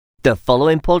The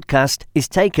following podcast is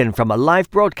taken from a live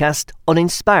broadcast on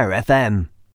Inspire FM.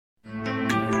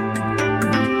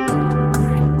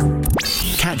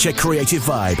 Catch a creative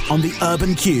vibe on the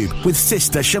Urban Cube with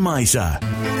Sister Shemiza.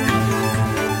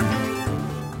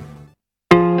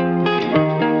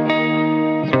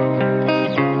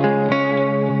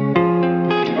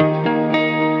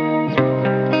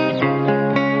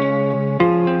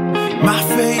 My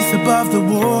face above the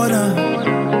water.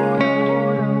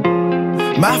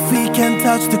 My feet can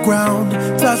touch the ground,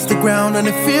 and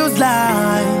it feels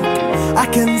like I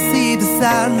can see the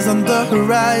sands on the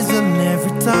horizon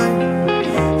every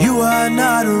time you are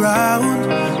not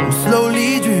around. I'm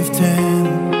slowly drifting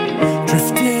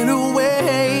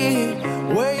away,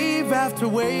 wave after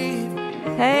wave.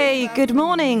 Hey, good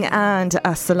morning and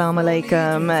assalamu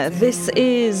alaikum. This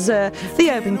is the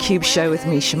Urban Cube show with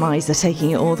me, Shemiza, taking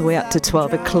you all the way up to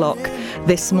 12 o'clock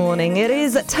this morning. It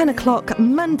is at 10 o'clock,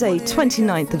 Monday,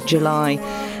 29th of July,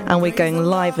 and we're going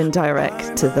live and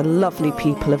direct to the lovely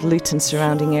people of Luton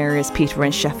surrounding areas, Peterborough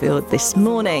and Sheffield this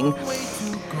morning.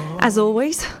 As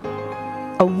always,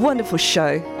 a wonderful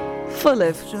show full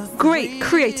of great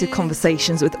creative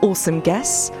conversations with awesome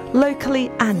guests,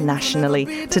 locally and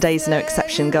nationally. Today's no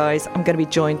exception, guys. I'm going to be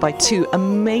joined by two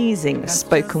amazing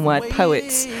spoken word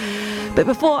poets. But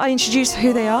before I introduce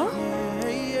who they are,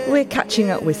 we're catching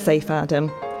up with Saif Adam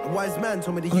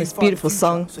on this beautiful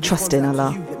song, Trust in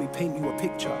Allah.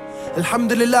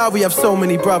 Alhamdulillah, we have so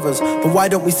many brothers, but why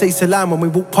don't we say salam when we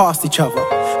walk past each other?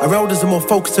 Our elders are more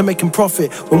focused on making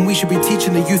profit when we should be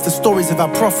teaching the youth the stories of our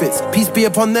prophets. Peace be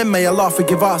upon them, may Allah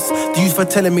forgive us. The youth are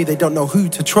telling me they don't know who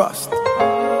to trust.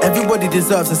 Everybody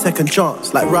deserves a second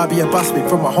chance, like Rabia Basmi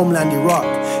from her homeland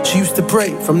Iraq. She used to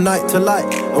pray from night to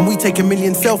light, and we take a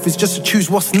million selfies just to choose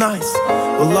what's nice.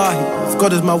 Wallahi, if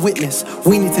God is my witness,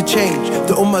 we need to change.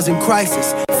 The ummah's in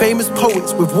crisis. Famous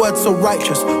poets with words so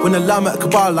righteous, when Allama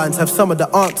Iqbal lines have some of the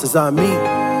answers I mean.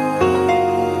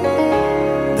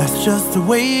 That's just the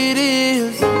way it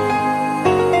is.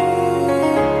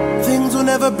 Things will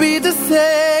never be the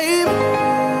same.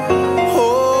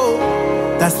 Oh,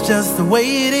 that's just the way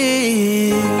it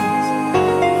is.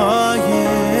 Oh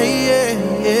yeah, yeah,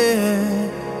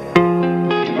 yeah.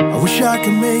 I wish I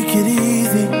could make it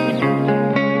easy.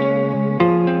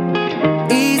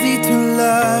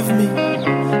 Love me,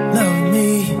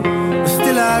 but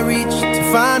still I reach to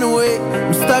find a way.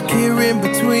 I'm stuck here in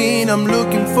between, I'm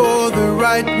looking for the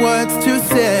right words to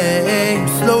say. I'm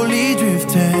slowly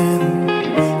drifting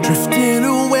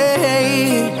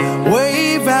away,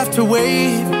 wave after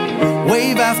wave,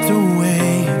 wave after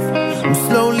wave. I'm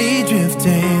slowly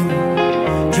drifting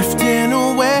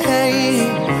away,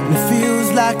 and it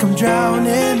feels like I'm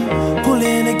drowning,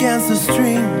 pulling against the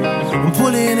stream. I'm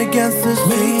pulling against the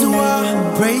stream. Make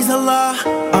dua, praise Allah,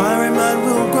 our iman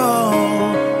will grow.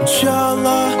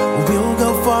 Inshallah, we'll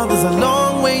go far, there's a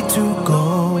long way to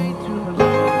go.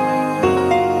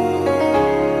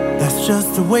 That's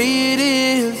just the way it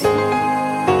is.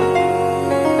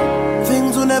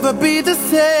 Things will never be the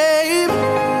same.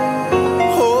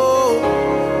 Oh,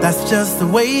 that's just the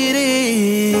way it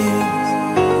is.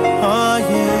 Oh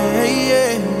yeah,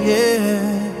 yeah,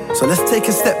 yeah. So let's take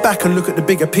a step back and look at the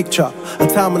bigger picture. A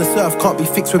time on this earth can't be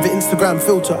fixed with an Instagram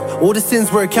filter. All the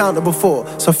sins we're accountable for,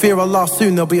 so fear Allah,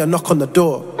 soon there'll be a knock on the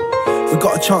door. We've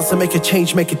got a chance to make a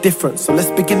change, make a difference. So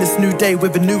let's begin this new day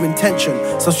with a new intention.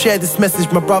 So share this message,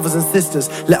 my brothers and sisters.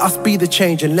 Let us be the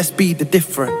change and let's be the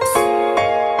difference.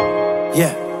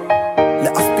 Yeah,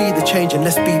 let us be the change and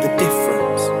let's be the difference.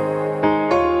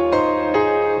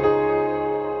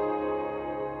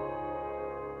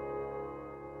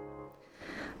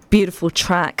 Beautiful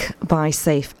track by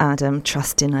Saif Adam,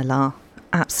 Trust in Allah.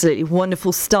 Absolutely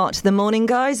wonderful start to the morning,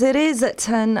 guys. It is at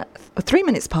 3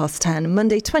 minutes past 10,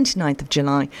 Monday 29th of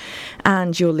July,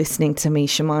 and you're listening to me,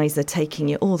 Shemiza, taking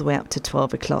you all the way up to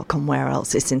 12 o'clock on Where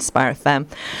Else? It's Inspire FM.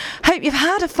 Hope you've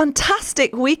had a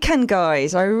fantastic weekend,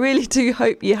 guys. I really do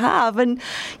hope you have, and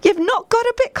you've not got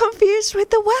a bit confused with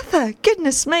the weather.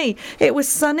 Goodness me, it was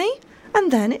sunny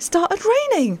and then it started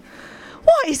raining.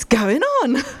 What is going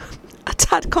on? A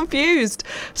tad confused.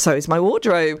 So is my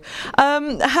wardrobe. How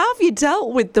have you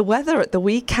dealt with the weather at the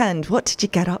weekend? What did you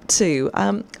get up to?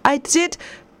 I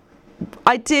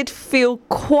did feel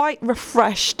quite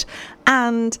refreshed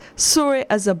and saw it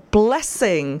as a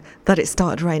blessing that it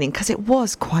started raining, because it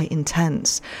was quite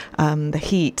intense, the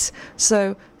heat.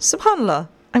 So, subhanAllah,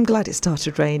 I'm glad it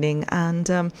started raining, and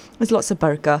there's lots of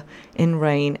barakah in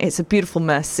rain. It's a beautiful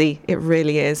mercy. It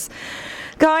really is.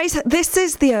 Guys, this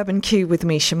is the Urban Cube with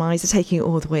me, Shemiza, taking you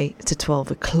all the way to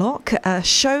 12 o'clock, a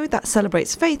show that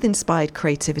celebrates faith-inspired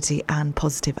creativity and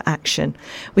positive action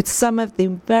with some of the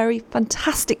very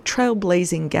fantastic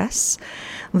trailblazing guests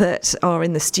that are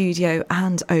in the studio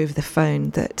and over the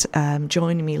phone that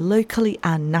join me locally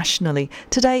and nationally.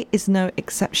 Today is no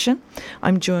exception.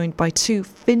 I'm joined by two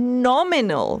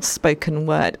phenomenal spoken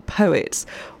word poets.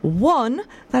 One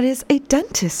that is a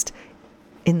dentist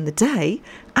in the day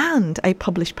and a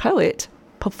published poet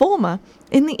performer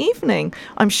in the evening.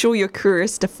 I'm sure you're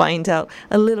curious to find out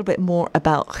a little bit more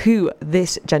about who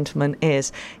this gentleman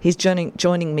is. He's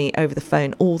joining me over the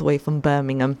phone all the way from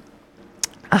Birmingham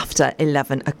after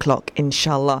 11 o'clock,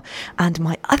 inshallah. And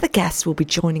my other guest will be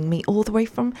joining me all the way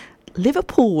from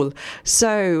Liverpool.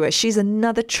 So she's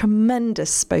another tremendous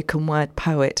spoken word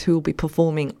poet who will be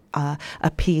performing a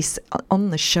piece on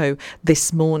the show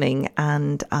this morning,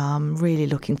 and really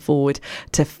looking forward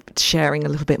to sharing a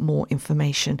little bit more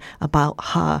information about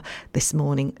her this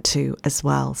morning too as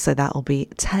well. So that'll be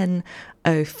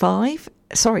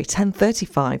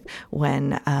 10:35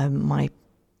 when my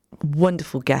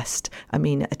wonderful guest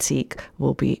Amina Attiq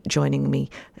will be joining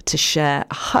me to share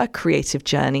her creative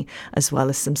journey as well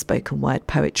as some spoken word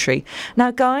poetry.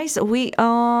 Now guys, we've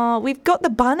got the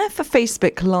banner for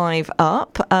Facebook Live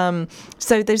up,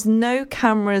 so there's no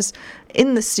cameras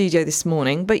in the studio this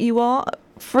morning, but you are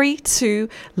free to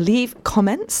leave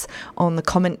comments on the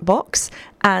comment box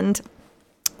and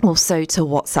also to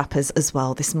WhatsAppers as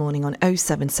well this morning on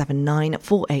 0779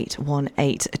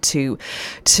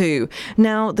 481822.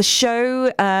 Now, the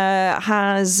show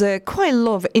has quite a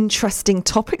lot of interesting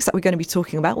topics that we're going to be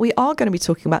talking about. We are going to be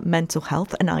talking about mental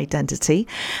health and identity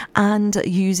and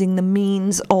using the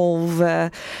means of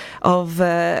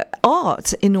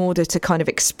art in order to kind of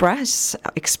express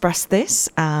this.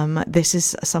 This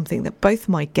is something that both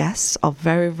my guests are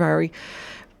very, very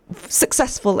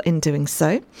successful in doing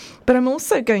so, but I'm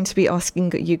also going to be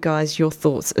asking you guys your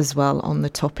thoughts as well on the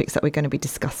topics that we're going to be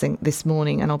discussing this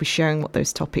morning, and I'll be sharing what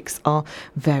those topics are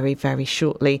very, very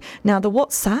shortly. Now, the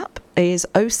WhatsApp is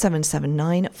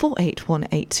 0779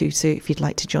 481822 if you'd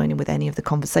like to join in with any of the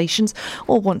conversations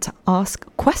or want to ask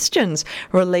questions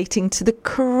relating to the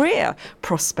career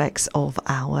prospects of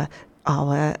our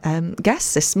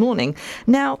guests this morning.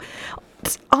 Now,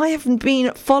 I have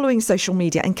been following social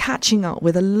media and catching up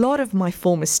with a lot of my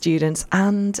former students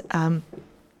and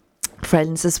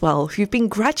friends as well who've been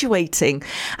graduating,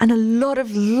 and a lot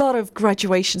of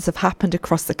graduations have happened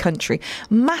across the country.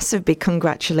 Massive big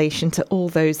congratulations to all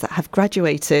those that have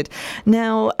graduated.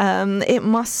 Now it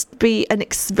must be a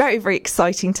very, very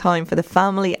exciting time for the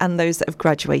family and those that have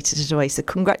graduated away, so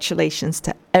congratulations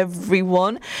to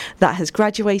everyone that has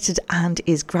graduated and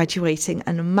is graduating,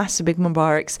 and a massive big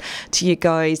mubaraks to you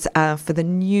guys for the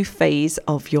new phase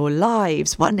of your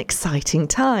lives. What an exciting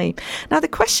time. Now, the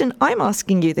question I'm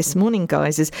asking you this morning,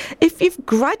 guys, is if you've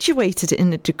graduated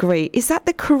in a degree, is that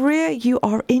the career you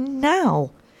are in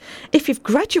now? If you've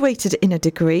graduated in a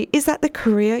degree, is that the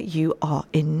career you are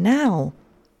in now?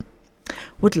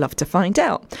 Would love to find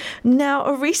out. Now,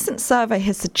 a recent survey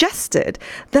has suggested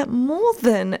that more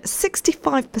than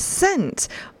 65%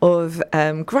 of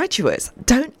graduates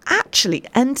don't actually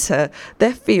enter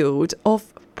their field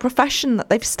of profession that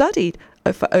they've studied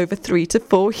for over 3 to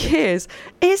 4 years.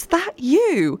 Is that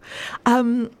you?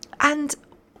 And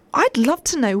I'd love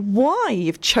to know why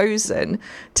you've chosen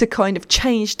to kind of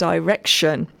change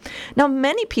direction. Now,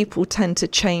 many people tend to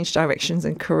change directions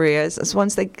in careers as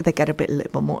once they get a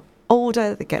little bit more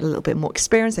older, they get a little bit more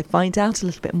experience, they find out a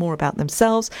little bit more about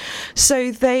themselves.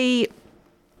 So they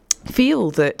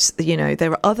feel that, you know, there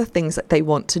are other things that they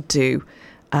want to do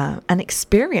and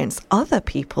experience. Other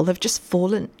people have just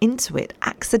fallen into it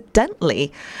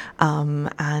accidentally,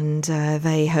 and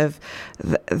they have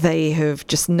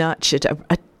just nurtured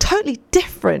a totally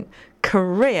different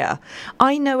career.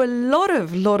 I know a lot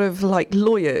of like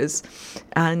lawyers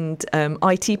and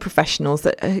IT professionals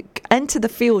that enter the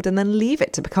field and then leave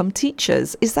it to become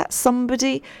teachers. Does that sound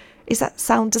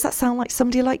like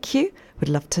somebody like you? Would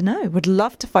love to know. Would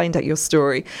love to find out your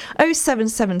story.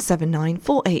 07779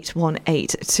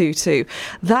 481822.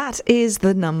 That is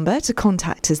the number to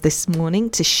contact us this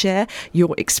morning to share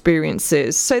your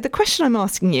experiences. So the question I'm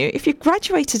asking you, if you've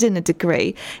graduated in a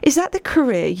degree, is that the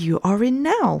career you are in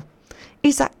now?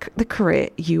 Is that the career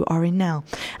you are in now?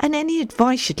 And any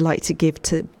advice you'd like to give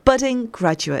to budding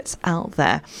graduates out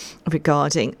there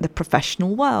regarding the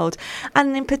professional world?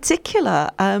 And in particular,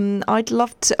 I'd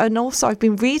love to, and also I've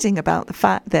been reading about the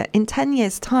fact that in 10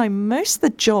 years' time, most of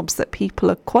the jobs that people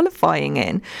are qualifying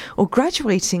in or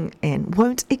graduating in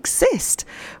won't exist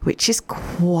which is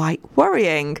quite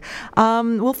worrying.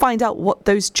 We'll find out what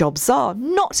those jobs are.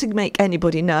 Not to make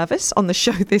anybody nervous on the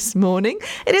show this morning.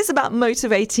 It is about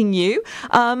motivating you.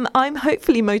 I'm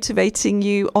hopefully motivating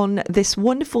you on this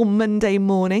wonderful Monday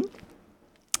morning.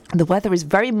 The weather is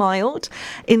very mild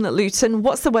in Luton.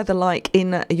 What's the weather like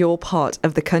in your part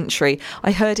of the country?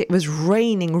 I heard it was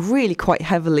raining really quite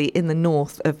heavily in the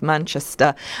north of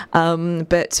Manchester,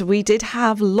 but we did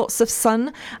have lots of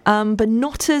sun, but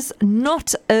not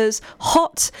as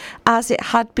hot as it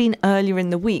had been earlier in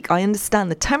the week. I understand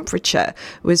the temperature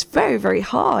was very, very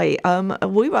high.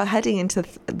 We were heading into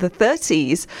the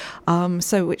 30s,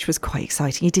 so which was quite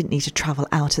exciting. You didn't need to travel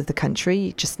out of the country.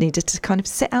 You just needed to kind of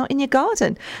sit out in your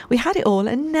garden. We had it all,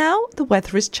 and now the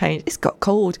weather has changed. It's got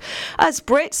cold. As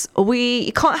Brits,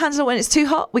 we can't handle it when it's too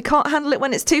hot. We can't handle it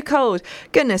when it's too cold.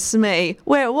 Goodness me,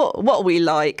 what are we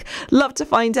like? Love to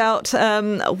find out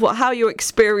how you're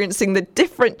experiencing the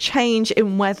different change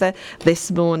in weather this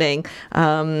morning.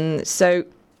 So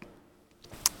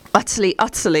utterly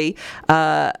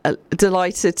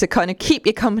delighted to kind of keep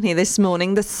you company this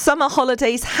morning. The summer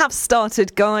holidays have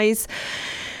started, guys.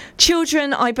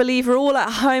 Children, I believe, are all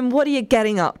at home. What are you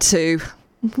getting up to?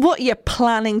 What are you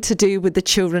planning to do with the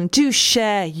children? Do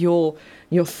share your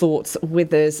thoughts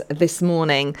with us this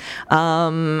morning.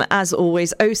 As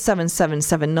always,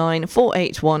 07779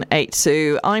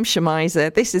 48182. I'm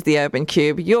Shemiza. This is the Urban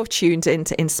Cube. You're tuned in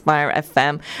to Inspire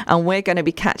FM, and we're going to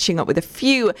be catching up with a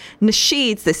few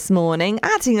nasheeds this morning,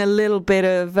 adding a little bit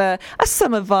of a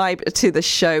summer vibe to the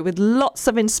show with lots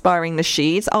of inspiring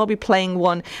nasheeds. I'll be playing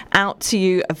one out to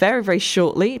you very, very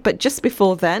shortly. But just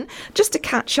before then, just to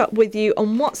catch up with you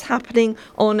on what's happening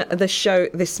on the show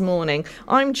this morning,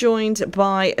 I'm joined by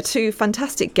two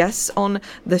fantastic guests on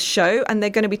the show, and they're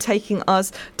going to be taking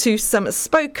us to some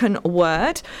spoken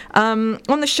word. On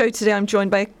the show today, I'm joined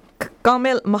by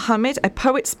Kamil Mahmood, a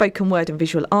poet, spoken word and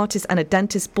visual artist, and a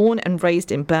dentist born and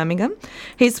raised in Birmingham.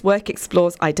 His work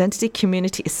explores identity,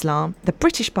 community, Islam, the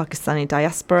British Pakistani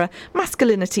diaspora,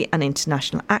 masculinity and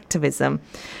international activism.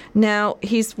 Now,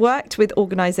 he's worked with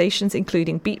organisations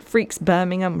including Beat Freaks,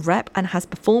 Birmingham, Rep, and has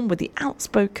performed with the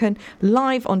Outspoken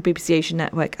live on BBC Asia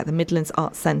Network at the Midlands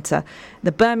Arts Centre,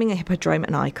 the Birmingham Hippodrome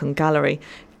and Icon Gallery.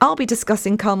 I'll be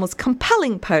discussing Kamil's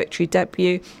compelling poetry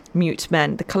debut, Mute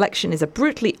Men. The collection is a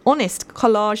brutally honest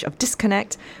collage of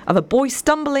disconnect, of a boy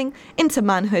stumbling into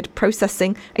manhood,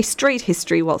 processing a straight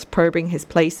history whilst probing his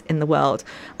place in the world.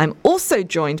 I'm also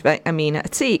joined by Amina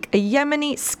Attiq, a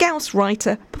Yemeni Scouse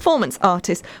writer, performance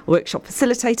artist, workshop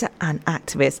facilitator and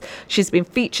activist. She's been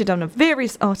featured on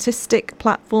various artistic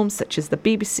platforms such as the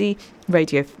BBC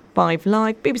Radio 5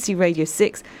 Live, BBC Radio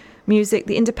 6 Music,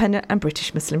 The Independent and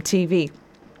British Muslim TV.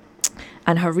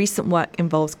 And her recent work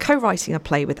involves co-writing a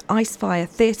play with Icefire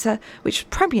Theatre, which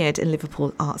premiered in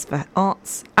Liverpool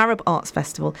Arab Arts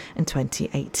Festival in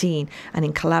 2018, and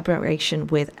in collaboration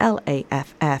with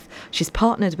LAFF. She's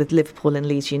partnered with Liverpool and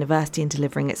Leeds University in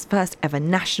delivering its first ever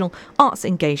national arts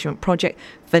engagement project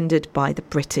funded by the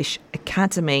British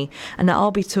Academy. And I'll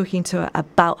be talking to her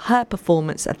about her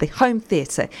performance at the Home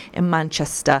Theatre in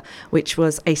Manchester, which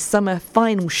was a summer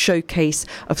final showcase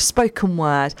of spoken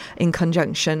word in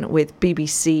conjunction with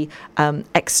BBC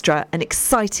Extra, an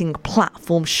exciting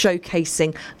platform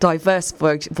showcasing diverse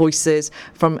voices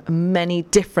from many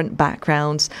different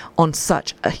backgrounds on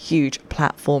such a huge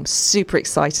platform. Super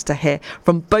excited to hear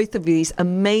from both of these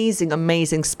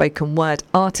amazing spoken word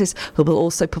artists who will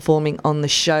also performing on the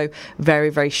show very,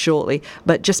 very shortly.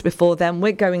 But just before then,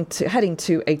 we're heading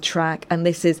to a track, and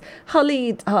this is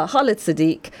Khalid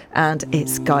Sadiq and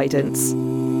its Guidance.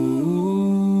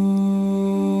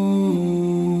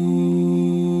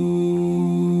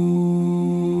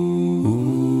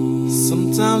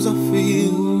 Sometimes I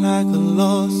feel like a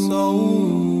lost soul.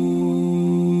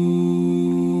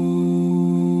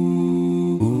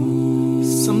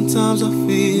 Sometimes I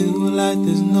feel like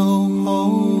there's no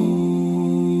hope.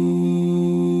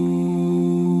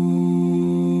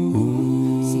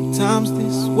 Sometimes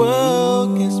this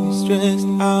world gets me stressed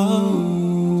out.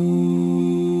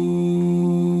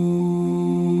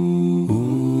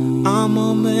 I'm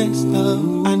all messed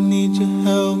up, I need your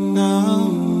help now.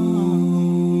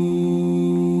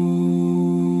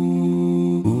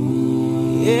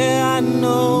 Yeah, I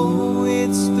know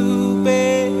it's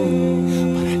stupid,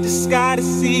 but I just gotta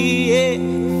see it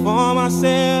for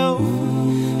myself.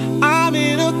 I'm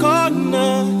in a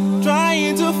corner,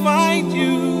 trying to find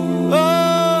you. Oh,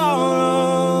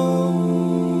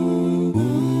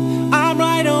 I'm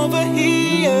right over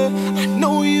here, I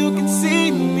know you can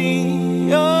see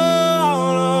me. Oh,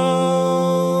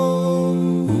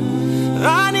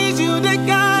 I need you to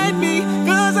guide me,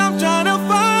 'cause I'm trying to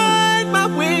find my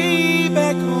way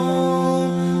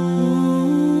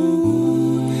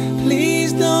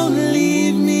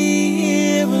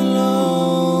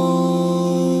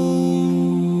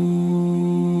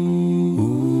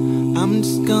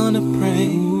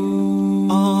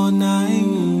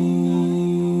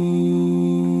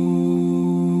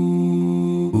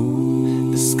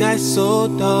sky's so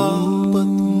dark, but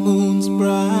the moon's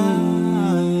bright.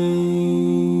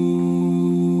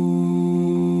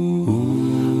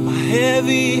 My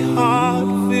heavy heart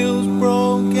feels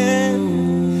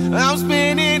broken. I'm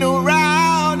spinning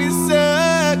around in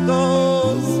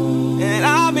circles, and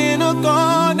I'm in a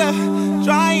corner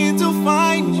trying to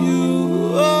find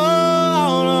you.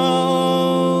 Oh,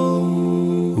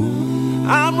 no.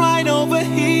 I'm right over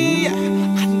here.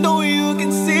 I know you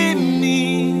can see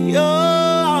me. Oh,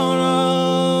 no.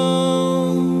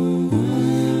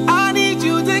 I need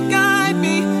you to guide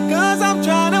me, 'cause I'm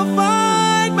trying to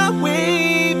find my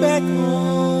way back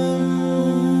home.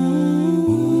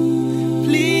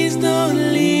 Please don't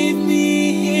leave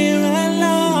me here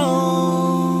alone.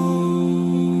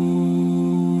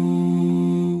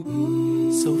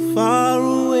 So far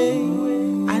away,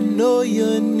 I know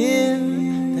you're near.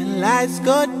 The lights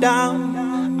go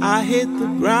down, I hit the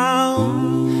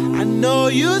ground. I know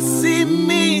you see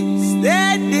me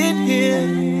standing here.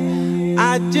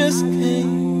 I just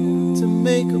came to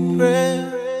make a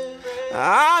prayer.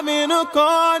 I'm in a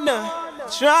corner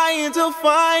trying to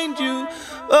find you.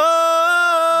 Oh,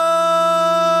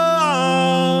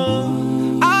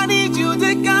 I need you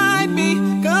to guide me,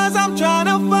 'cause I'm trying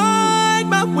to find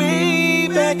my way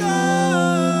back home.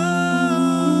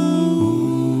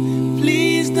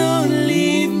 Please don't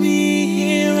leave me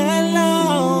here alone.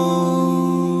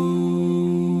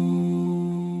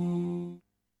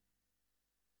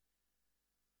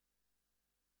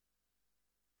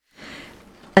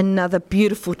 Another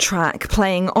beautiful track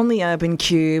playing on the Urban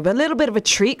Cube. A little bit of a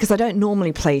treat because I don't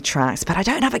normally play tracks, but I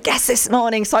don't have a guest this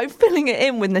morning, so I'm filling it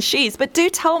in with nasheeds. But do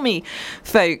tell me,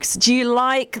 folks, do you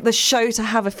like the show to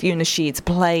have a few nasheeds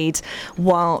played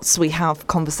whilst we have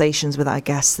conversations with our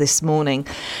guests this morning?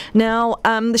 Now,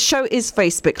 the show is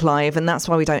Facebook Live, and that's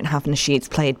why we don't have nasheeds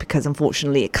played, because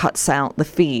unfortunately it cuts out the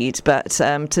feed. But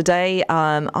today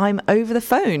I'm over the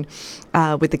phone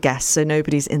with the guests, so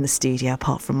nobody's in the studio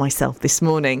apart from myself this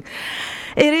morning.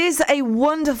 It is a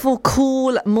wonderful,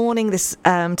 cool morning this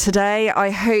today. I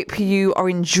hope you are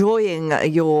enjoying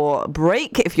your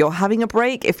break, if you're having a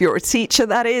break, if you're a teacher,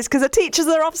 that is, because the teachers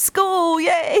are off school.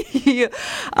 Yay!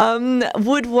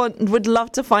 Would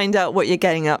love to find out what you're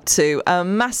getting up to.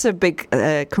 Massive big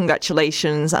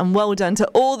congratulations and well done to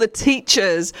all the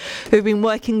teachers who've been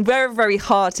working very, very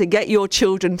hard to get your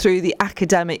children through the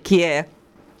academic year.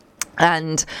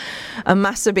 And a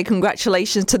massive big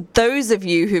congratulations to those of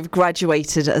you who've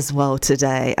graduated as well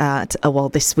today,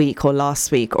 this week or last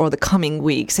week or the coming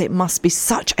weeks. It must be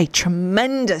such a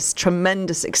tremendous,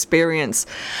 tremendous experience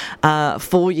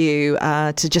for you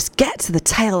to just get to the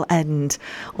tail end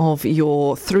of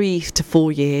your 3 to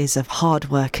 4 years of hard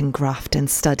work and graft and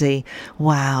study.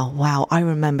 Wow. I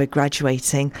remember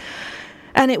graduating.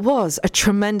 And it was a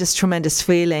tremendous, tremendous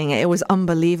feeling. It was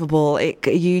unbelievable.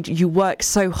 You work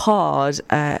so hard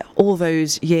all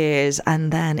those years,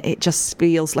 and then it just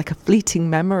feels like a fleeting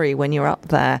memory when you're up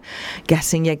there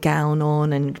getting your gown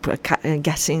on and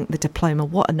getting the diploma.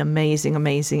 What an amazing,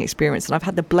 amazing experience. And I've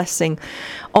had the blessing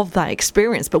of that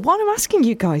experience. But what I'm asking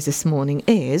you guys this morning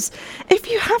is,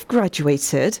 if you have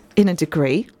graduated in a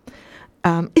degree,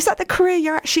 is that the career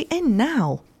you're actually in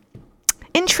now?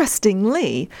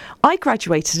 Interestingly, I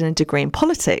graduated in a degree in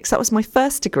politics. That was my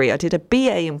first degree. I did a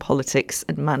BA in politics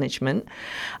and management.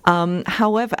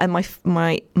 However, and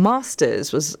my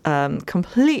master's was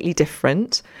completely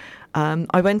different.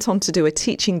 I went on to do a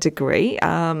teaching degree,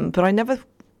 but I never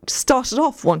started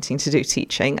off wanting to do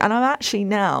teaching. And I'm actually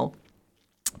now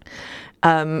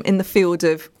in the field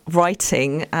of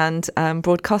writing and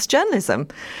broadcast journalism.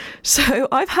 So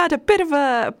I've had a bit of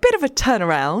a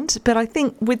turnaround, but I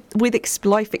think with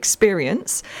life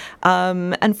experience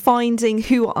and finding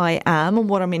who I am and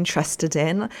what I'm interested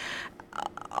in,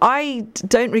 I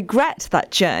don't regret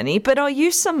that journey. But are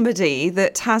you somebody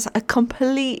that has a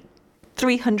complete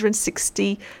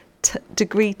 360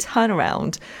 degree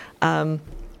turnaround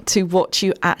to what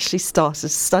you actually started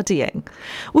studying?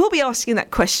 We'll be asking that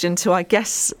question to our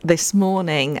guests this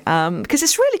morning, because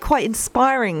it's really quite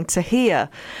inspiring to hear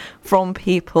from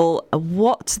people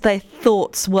what their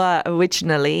thoughts were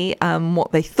originally,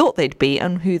 what they thought they'd be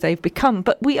and who they've become.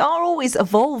 But we are always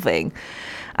evolving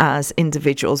as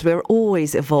individuals. We're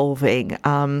always evolving.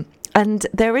 And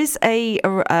there is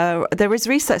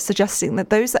research suggesting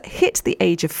that those that hit the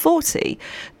age of 40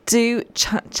 do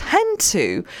tend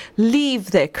to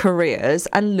leave their careers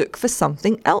and look for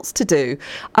something else to do.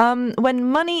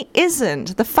 When money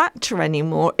isn't the factor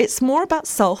anymore, it's more about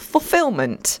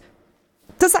self-fulfillment.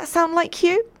 Does that sound like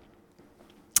you?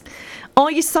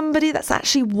 Are you somebody that's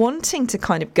actually wanting to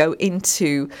kind of go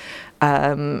into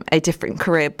a different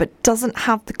career but doesn't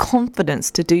have the confidence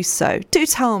to do so? Do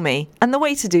tell me. And the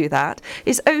way to do that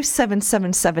is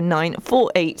 07779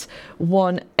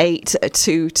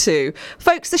 481822.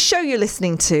 Folks, the show you're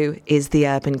listening to is The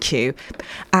Urban Q,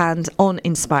 and on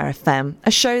Inspire FM,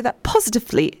 a show that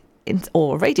positively,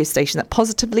 or a radio station that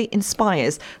positively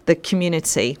inspires the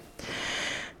community.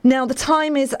 Now, the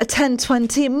time is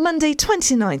 10:20, Monday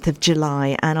 29th of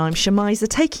July, and I'm Shemiza,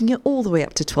 taking you all the way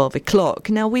up to 12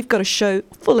 o'clock. Now, we've got a show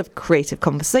full of creative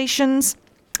conversations,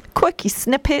 quirky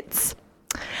snippets,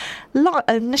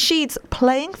 nasheeds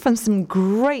playing from some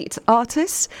great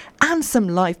artists, and some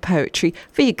live poetry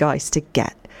for you guys to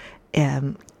get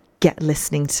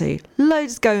listening to.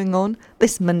 Loads going on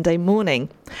this Monday morning.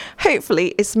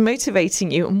 Hopefully, it's motivating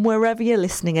you, and wherever you're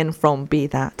listening in from, be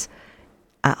that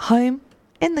at home,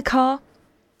 in the car,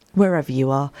 wherever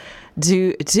you are,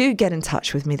 do get in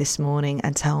touch with me this morning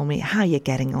and tell me how you're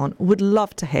getting on. Would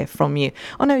love to hear from you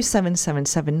on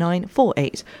 07779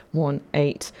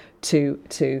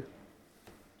 481822.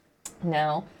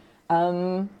 Now,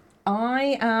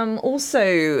 I am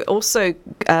also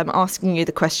asking you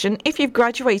the question: if you've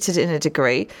graduated in a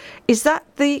degree, is that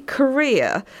the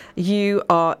career you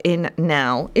are in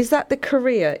now?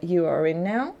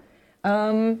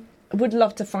 Would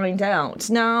love to find out.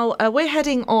 Now, we're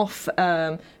heading off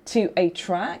to a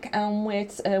track, and we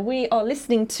are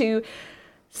listening to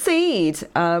Seed,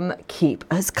 Keep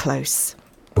Us Close.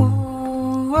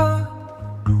 Ooh, ah,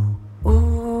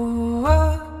 ooh,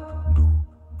 ah,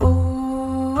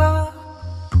 ooh, ah,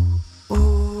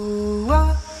 ooh,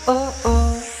 ah, oh,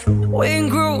 oh. We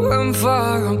grew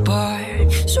far apart,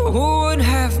 so who would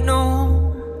have known?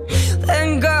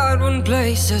 Thank God one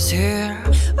place us here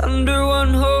under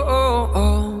one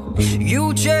home.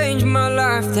 You changed my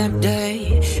life that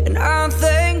day, and I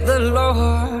thank the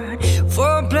Lord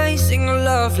for placing a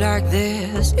love like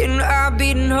this in our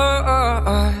beating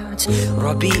hearts.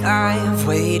 Rabbi, I have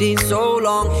waited so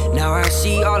long. Now I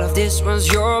see all of this was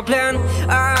your plan.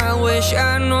 I wish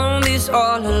I'd known this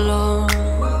all along.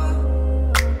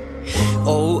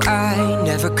 Oh, I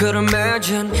never could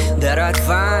imagine that I'd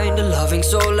find a loving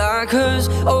soul like hers.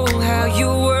 Oh, how you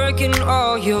work in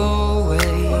all your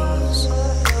ways.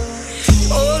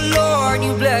 Oh, Lord,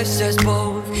 you blessed us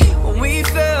both when we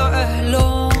felt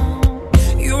alone.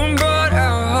 You brought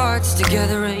our hearts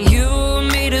together and you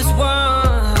made us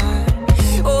one.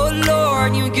 Oh,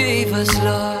 Lord, you gave us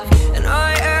love, and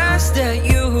I ask that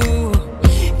you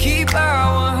keep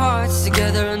our hearts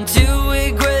together until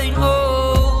we're great old.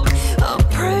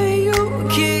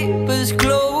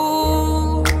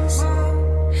 Close.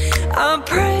 I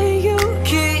pray you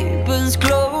keep us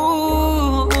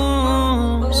close.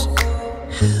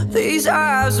 These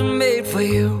eyes are made for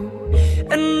you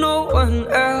and no one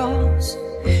else.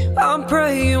 I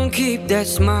pray you keep that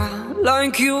smile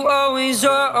like you always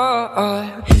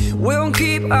are. We'll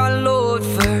keep our Lord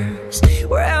first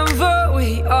wherever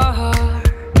we are,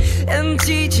 and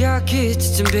teach our kids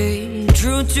to be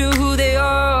true to who they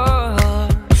are.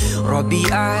 Rabbi,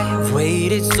 I've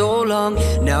waited so long.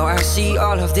 Now I see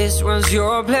all of this was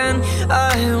your plan.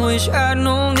 I wish I'd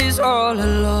known this all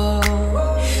along.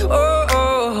 Oh,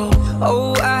 oh,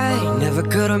 oh, I never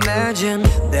could imagine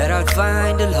that I'd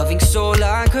find a loving soul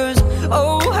like hers.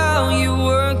 Oh, how you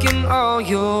work in all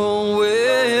your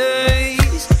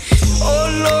ways. Oh,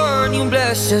 Lord, you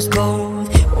blessed us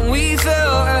both when we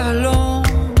felt alone.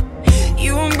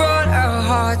 You brought our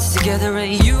hearts together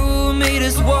and you made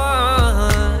us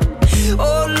one.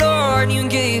 Oh Lord, you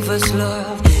gave us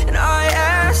love, and I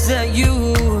ask that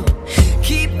you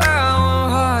keep our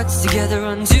hearts together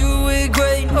until we're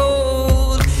great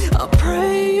old. I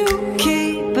pray you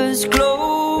keep us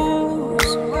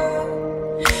close.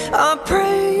 I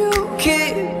pray you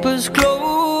keep us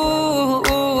close.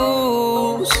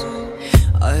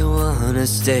 I wanna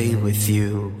stay with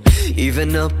you,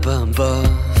 even up above.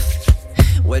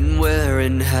 When we're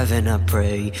in heaven, I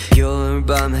pray you're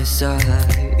by my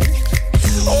side.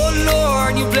 Oh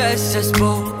Lord, you blessed us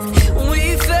both when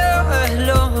we felt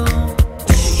alone.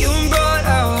 You brought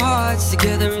our hearts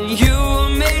together and you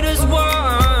made us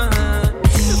one.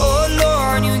 Oh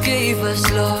Lord, you gave us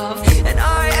love, and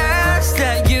I ask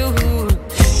that you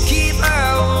keep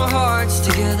our hearts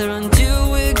together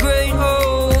until we're great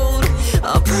old.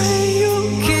 I pray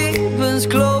you keep us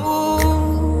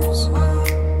close.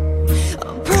 I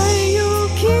pray you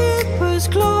keep us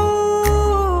close.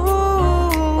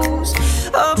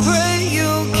 I pray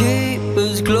you keep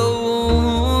us close.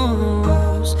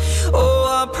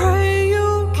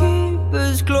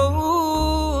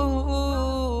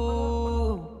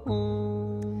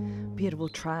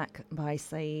 track by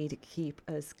Saeed, Keep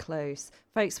Us Close.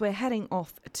 Folks, we're heading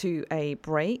off to a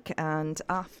break, and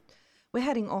we're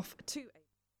heading off to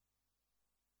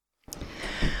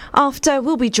After,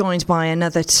 we'll be joined by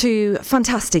another two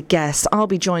fantastic guests. I'll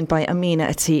be joined by Amina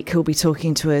Attiq, who'll be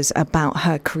talking to us about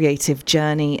her creative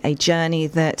journey, a journey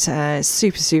that is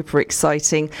super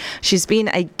exciting. She's been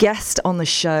a guest on the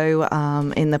show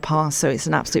in the past, so it's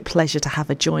an absolute pleasure to have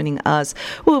her joining us.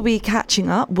 We'll be catching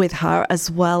up with her as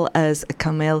well as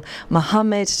Kamil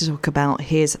Mahmood to talk about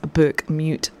his book,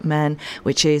 Mute Men,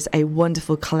 which is a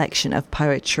wonderful collection of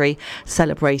poetry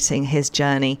celebrating his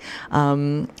journey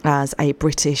as a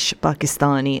British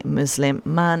Pakistani Muslim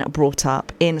man brought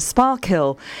up in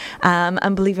Sparkhill.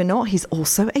 And believe it or not, he's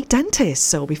also a dentist,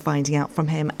 so we'll be finding out from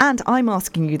him. And I'm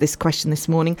asking you this question this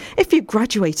morning. If you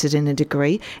graduated in a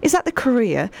degree, is that the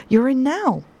career you're in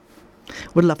now?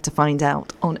 Would love to find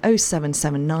out on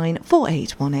 0779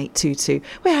 481822.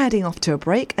 We're heading off to a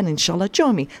break, and inshallah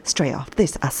join me straight after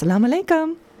this. Assalamu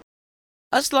alaikum.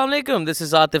 Assalamu alaikum, this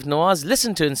is Atif Nawaz.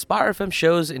 Listen to Inspire FM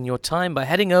shows in your time by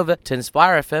heading over to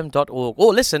inspirefm.org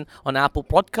or listen on Apple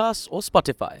Podcasts or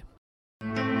Spotify.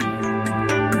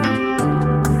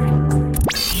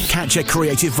 Catch a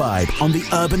creative vibe on the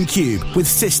Urban Cube with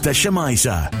Sister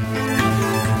Shemiza.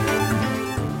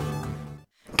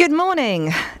 Good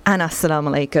morning and assalamu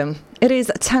alaikum. It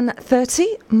is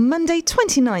 10:30, Monday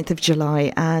 29th of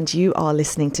July, and you are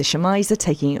listening to Shemiza,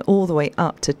 taking it all the way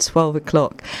up to 12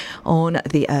 o'clock on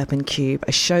the Urban Cube,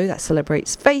 a show that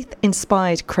celebrates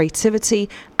faith-inspired creativity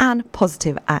and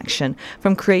positive action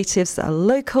from creatives that are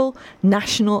local,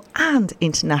 national and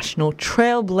international,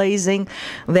 trailblazing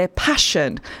their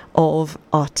passion of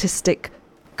artistic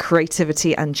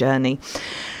creativity and journey.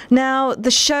 Now,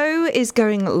 the show is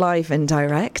going live and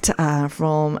direct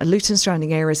from Luton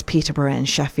surrounding areas, Peterborough and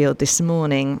Sheffield this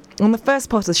morning. On the first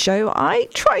part of the show, I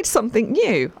tried something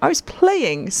new. I was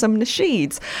playing some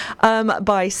nasheeds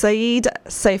by Saeed,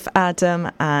 Saif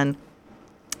Adam and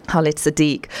Khalid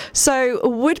Sadiq. So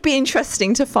it would be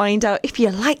interesting to find out if you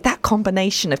like that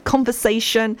combination of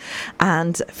conversation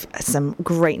and some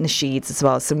great nasheeds as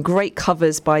well. Some great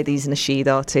covers by these nasheed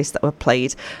artists that were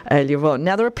played earlier on.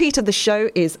 Now, the repeat of the show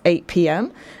is 8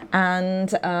 p.m.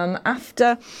 and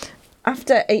after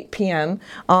 8 p.m,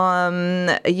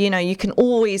 you can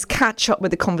always catch up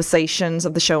with the conversations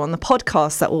of the show on the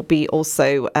podcast that will be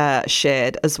also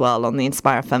shared as well on the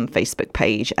Inspire FM Facebook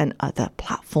page and other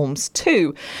platforms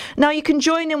too. Now, you can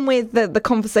join in with the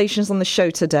conversations on the show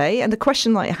today. And the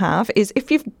question that I have is, if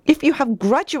you have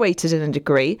graduated in a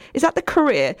degree, is that the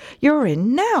career you're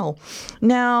in now?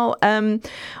 Now,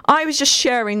 I was just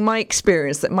sharing my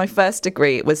experience that my first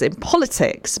degree was in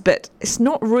politics, but it's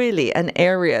not really an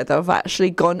area that I've actually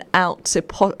gone out to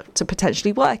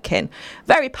potentially work in.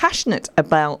 Very passionate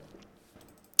about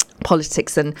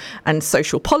politics and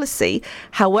social policy.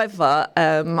 However,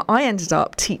 I ended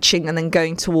up teaching and then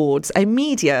going towards a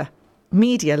media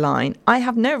line. I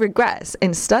have no regrets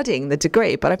in studying the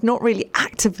degree, but I've not really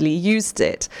actively used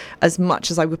it as much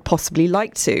as I would possibly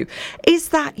like to. Is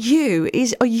that you?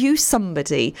 Are you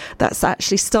somebody that's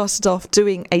actually started off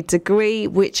doing a degree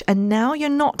and now you're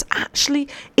not actually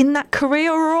in that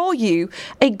career, or are you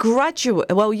a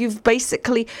graduate? Well, you've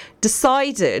basically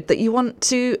decided that you want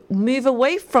to move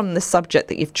away from the subject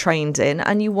that you've trained in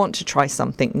and you want to try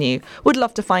something new. Would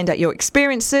love to find out your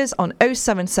experiences on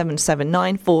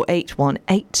 07779 481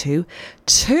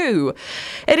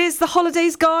 It is the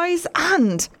holidays, guys,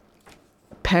 and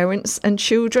parents and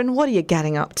children, what are you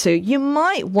getting up to? You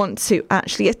might want to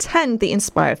actually attend the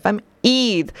Inspire FM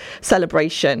Eid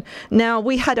celebration. Now,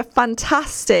 we had a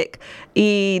fantastic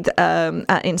Eid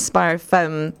at Inspire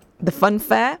FM, the fun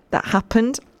fair that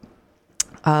happened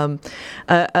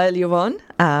earlier on,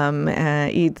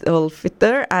 Eid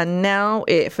al-Fitr, and now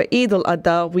for Eid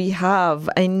al-Adha we have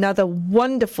another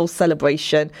wonderful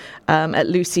celebration at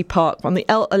Lucy Park on the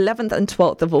 11th and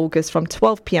 12th of August from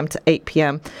 12 p.m. to 8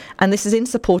 p.m, and this is in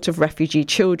support of refugee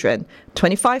children.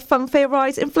 25 funfair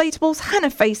rides, inflatables, henna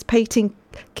face painting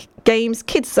games,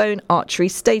 kids zone, archery,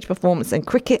 stage performance and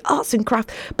cricket, arts and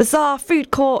craft, bazaar, food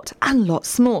court and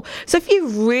lots more. So if you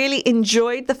really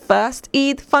enjoyed the first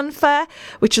Eid Fun Fair,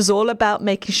 which was all about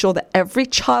making sure that every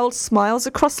child smiles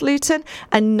across Luton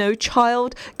and no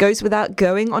child goes without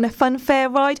going on a fun fair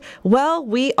ride, well,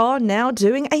 we are now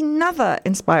doing another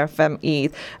Inspire FM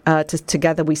Eid.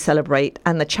 Together we celebrate,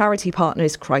 and the charity partner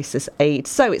is Crisis Aid.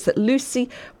 So it's at Lucy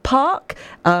Park,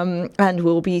 and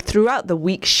we'll be throughout the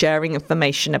week sharing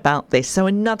information about this. So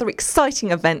another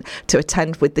exciting event to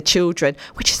attend with the children,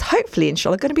 which is hopefully,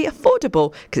 inshallah, going to be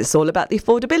affordable, because it's all about the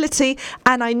affordability.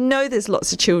 And I know there's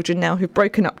lots of children now who've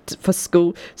broken up for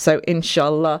school, so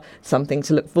inshallah, something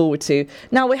to look forward to.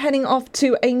 Now we're heading off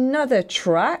to another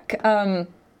track, and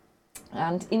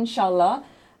inshallah,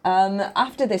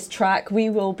 after this track, we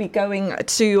will be going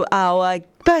to our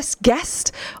first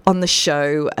guest on the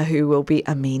show, who will be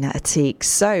Amina Attiq.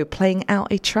 So, playing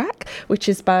out a track which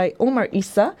is by Omar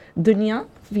Issa, Dunya,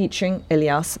 featuring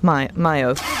Ilyas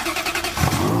Mayo.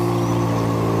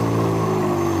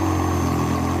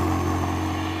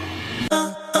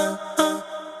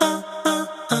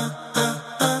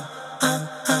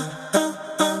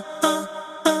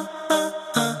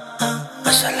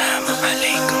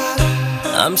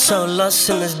 I'm so lost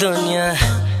in this dunya,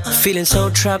 feeling so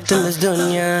trapped in this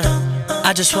dunya.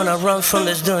 I just wanna run from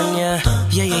this dunya.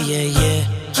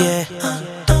 Yeah.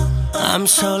 I'm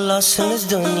so lost in this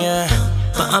dunya,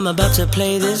 but I'm about to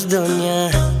play this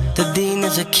dunya. The deen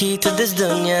is a key to this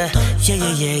dunya.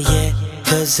 Yeah.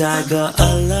 Cause I got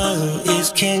Allah who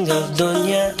is king of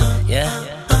dunya. Yeah.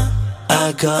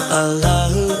 I got Allah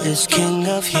who is king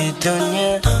of you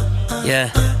dunya. Yeah.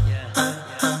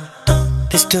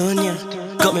 This dunya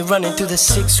got me running through the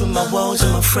six with my woes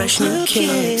and my fresh new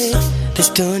kicks. This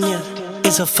dunya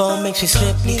is a phone, makes me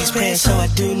slip, need these prayers so I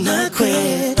do not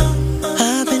quit.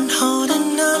 I've been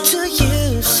holding on to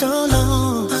you so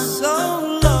long.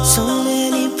 So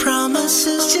many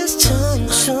promises just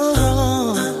turned so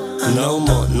wrong. No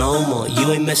more,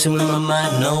 you ain't messing with my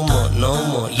mind. No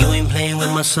more, you ain't playing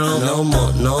with my soul. No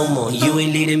more, you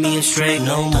ain't leading me astray.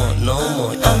 No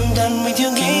more, I'm done with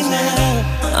your games now.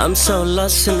 I'm so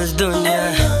lost in this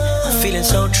dunya, feeling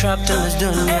so trapped in this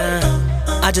dunya.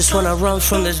 I just wanna run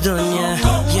from this dunya.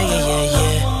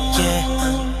 Yeah.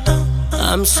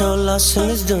 I'm so lost in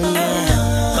this dunya,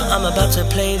 but I'm about to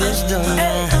play this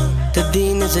dunya. The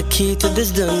deen is a key to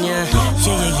this dunya.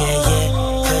 Yeah.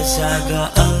 Cause I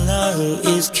got Allah who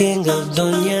is king of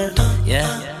dunya. Yeah.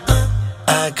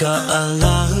 I got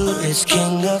Allah who is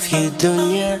king of you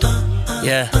dunya.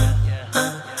 Yeah.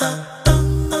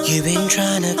 You've been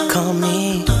trying to call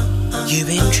me, you've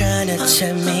been trying to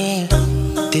tell me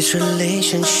this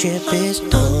relationship is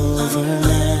over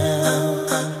now.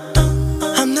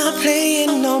 I'm not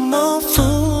playing no more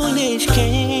foolish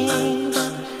games.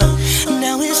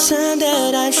 Now it's time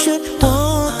that I should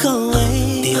walk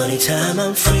away. The only time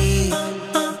I'm free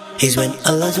is when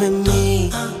Allah's with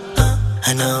me.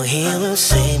 I know He will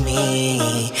save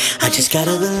me, I just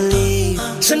gotta believe.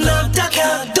 So now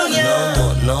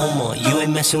no more, you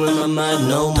ain't messing with my mind.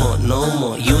 No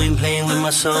more, you ain't playing with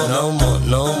my soul. No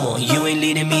more, you ain't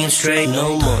leading me astray.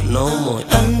 No more,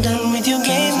 I'm done with your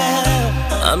game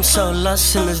now. I'm so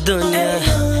lost in this dunya,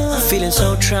 feeling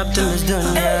so trapped in this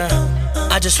dunya.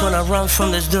 I just wanna run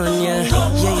from this dunya.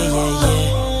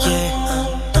 Yeah.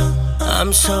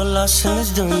 I'm so lost in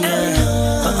this dunya,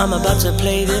 but I'm about to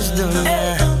play this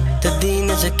dunya. The deen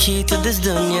is a key to this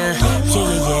dunya.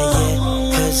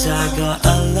 Yeah. Cause I got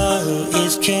Allah who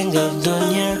is king of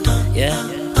dunya. Yeah.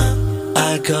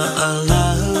 I got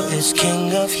Allah who is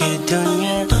king of you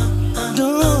dunya.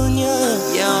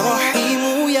 Ya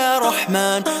Rahimu, Ya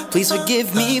Rahman, please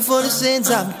forgive me for the sins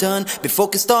I've done. Been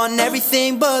focused on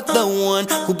everything but the one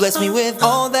who blessed me with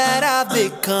all that I've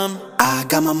become. I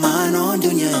got my mind on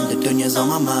dunya and the dunya's on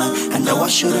my mind. I know I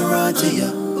shouldn't run to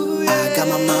you. I got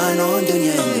my mind on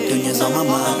dunya and the dunya's on my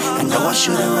mind. I know I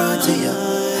shouldn't run to you.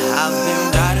 I've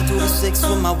been riding through the six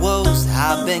with my woes.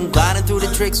 I've been gliding through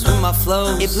the tricks with my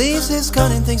flows. Iblis is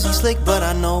cunning, thinks he's slick, but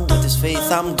I know with this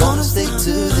faith I'm gonna stick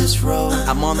to this road.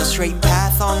 I'm on the straight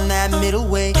path, on that middle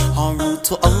way, en route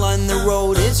to Allah and the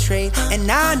road is straight. And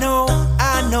I know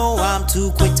I'm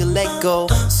too quick to let go,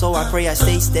 so I pray I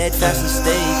stay steadfast and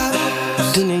stay.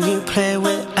 Dunya you play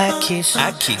with Akis.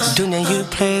 Dunya you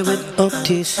play with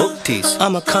Uktis.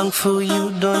 I'ma kung fu you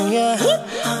dunya,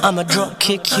 I'ma drop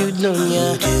kick you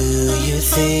dunya. Who do you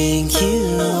think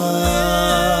you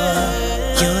are?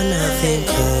 You're nothing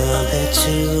compared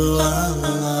to Allah.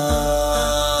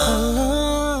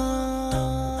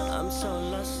 I'm so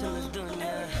lost in this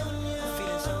dunya,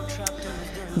 feeling so trapped in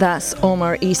this dunya. That's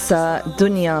Omar Issa,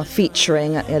 Dunya,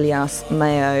 featuring Ilyas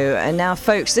Mayo. And now,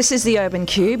 folks, this is the Urban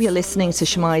Cube. You're listening to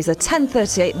Shemiza,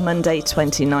 10:38, Monday,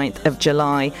 29th of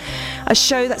July. A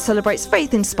show that celebrates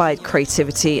faith-inspired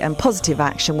creativity and positive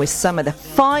action with some of the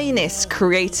finest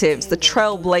creatives, the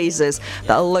trailblazers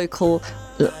that are local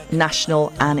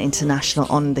national and international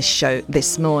on this show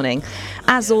this morning.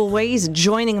 As always,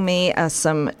 joining me are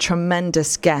some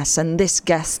tremendous guests, and this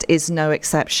guest is no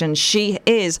exception. She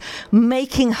is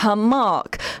making her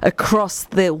mark across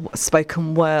the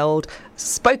spoken word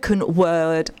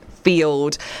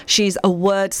field. She's a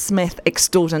wordsmith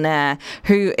extraordinaire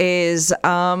who is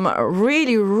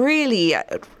really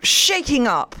shaking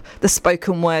up the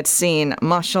spoken word scene.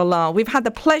 Mashallah. We've had the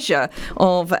pleasure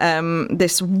of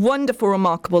this wonderful,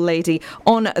 remarkable lady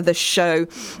on the show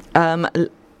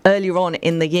earlier on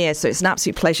in the year, so it's an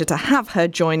absolute pleasure to have her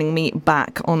joining me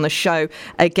back on the show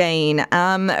again.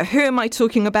 Who am I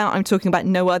talking about? I'm talking about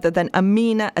no other than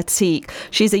Amina Attiq.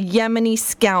 She's a Yemeni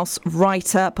Scouse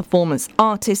writer, performance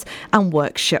artist and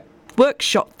workshop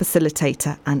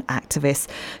facilitator and activist.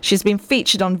 She's been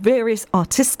featured on various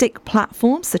artistic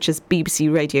platforms such as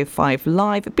BBC Radio 5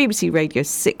 Live, BBC Radio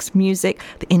 6 Music,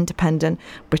 The Independent,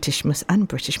 British Muslim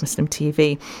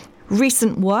TV.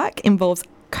 Recent work involves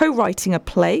co-writing a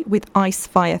play with Ice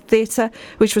Fire Theatre,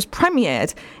 which was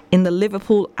premiered in the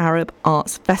Liverpool Arab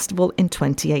Arts Festival in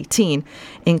 2018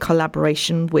 in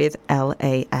collaboration with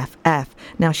LAFF.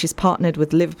 Now, she's partnered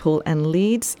with Liverpool and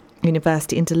Leeds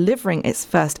University in delivering its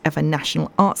first ever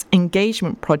national arts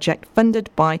engagement project funded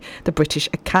by the British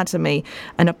Academy.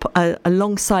 And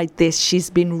alongside this, she's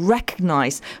been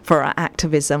recognised for her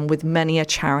activism with many a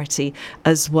charity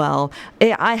as well.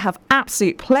 I have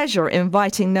absolute pleasure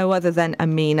inviting no other than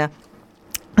Amina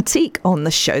Attiq on the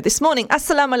show this morning.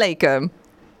 Assalamu alaikum.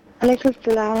 Alaikum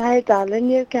salam. Hi, darling.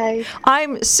 You okay?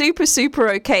 I'm super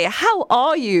okay. How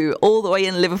are you all the way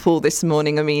in Liverpool this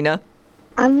morning, Amina?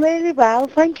 I'm really well.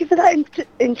 Thank you for that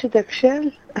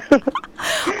introduction.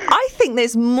 I think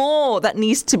there's more that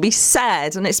needs to be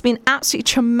said, and it's been absolutely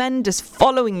tremendous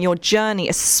following your journey,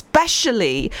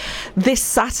 especially this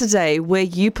Saturday where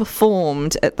you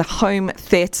performed at the Home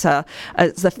Theatre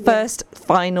as the first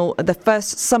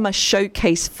summer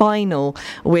showcase final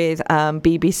with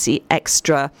BBC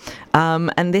Extra.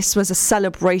 And this was a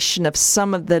celebration of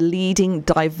some of the leading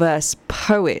diverse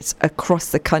poets across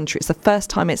the country. It's the first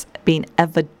time it's been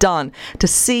ever done. To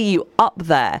see you up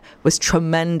there was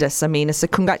tremendous, Amina. So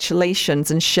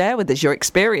congratulations, and share with us your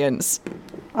experience.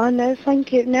 Oh, no,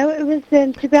 thank you. No, it was,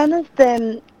 to be honest,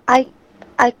 I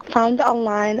found it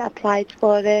online, applied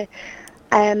for it.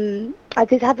 I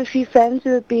did have a few friends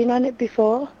who had been on it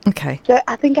before. Okay. So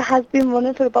I think it has been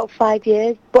running for about 5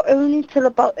 years, but only till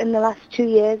about in the last 2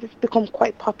 years it's become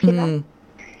quite popular.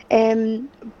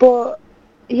 But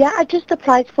yeah, I just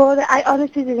applied for it. I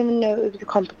honestly didn't even know it was a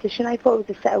competition. I thought it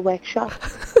was a set of workshops.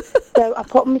 So I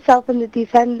put myself in the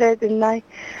deep end, didn't I?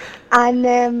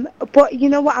 And but you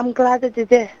know what? I'm glad I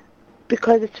did it,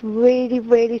 because it's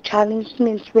really challenged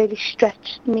me. It's really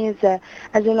stretched me as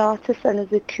an artist and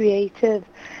as a creative.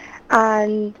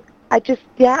 And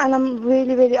and I'm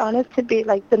really honoured to be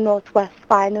like the Northwest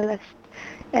finalist.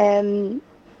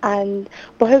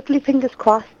 But hopefully, fingers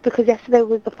crossed, because yesterday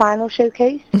was the final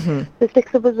showcase. Mm-hmm. The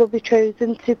 6 of us will be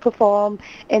chosen to perform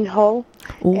in Hull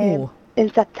in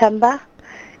September.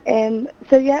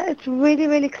 So yeah, it's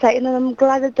really exciting, and I'm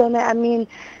glad I've done it. I mean,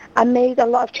 I made a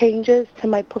lot of changes to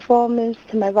my performance,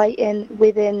 to my writing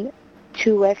within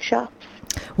 2 workshops.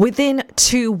 Within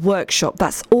 2 workshops,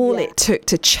 that's all it took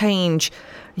to change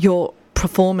your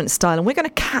performance style, and we're going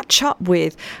to catch up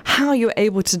with how you're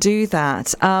able to do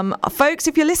that. Folks,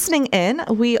 if you're listening in,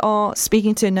 we are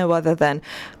speaking to no other than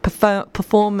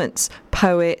performance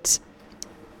poet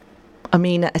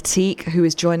Amina Attiq, who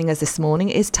is joining us this morning.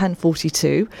 It is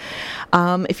 10:42.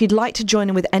 If you'd like to join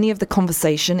in with any of the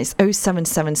conversation, it's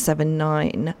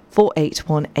 07779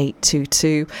 481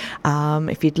 822.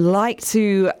 If you'd like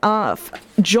to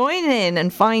join in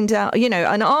and find out,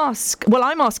 and ask, well,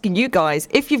 I'm asking you guys,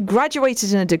 if you've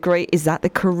graduated in a degree, is that the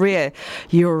career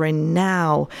you're in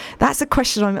now? That's a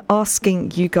question I'm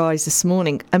asking you guys this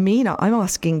morning. Amina, I'm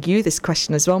asking you this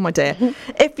question as well, my dear.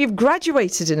 If you've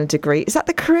graduated in a degree, is that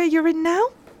the career you're in now?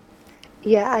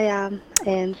 Yeah, I am.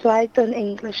 So I've done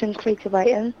English and creative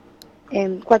writing,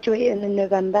 graduated in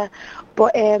November.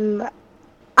 But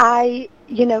I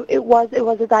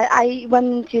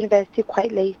went to university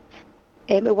quite late.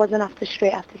 It wasn't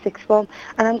straight after sixth form,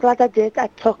 and I'm glad I did. I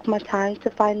took my time to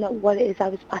find out what it is I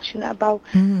was passionate about.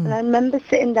 And I remember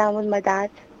sitting down with my dad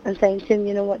and saying to him,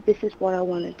 you know what, this is what I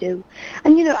want to do.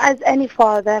 And as any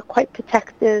father, quite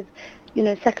protective,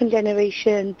 second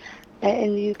generation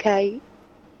in the UK,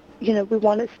 we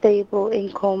want a stable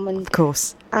income, and of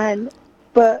course.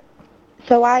 But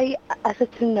so I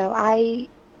said to him, no, I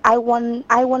want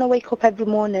to wake up every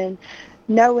morning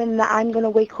knowing that I'm going to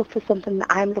wake up for something that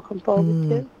I'm looking forward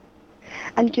to.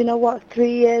 And you know what? 3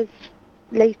 years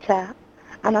later,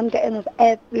 and I'm getting up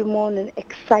every morning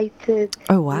excited,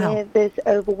 nervous,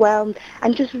 overwhelmed,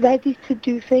 and just ready to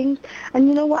do things. And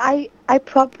you know what? I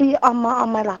probably on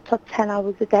my laptop 10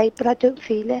 hours a day, but I don't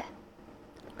feel it.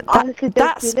 Honestly,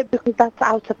 don't feel it, because that's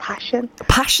out of passion.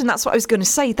 Passion, that's what I was going to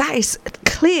say. That is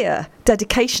clear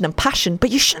dedication and passion,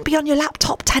 but you shouldn't be on your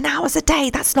laptop 10 hours a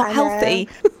day. That's not healthy.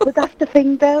 But that's the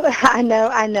thing, though. I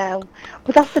know.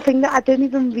 But that's the thing, that I don't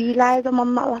even realise I'm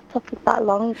on that laptop for that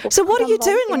long. So what are you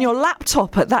doing on your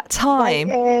laptop at that time?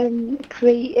 Like,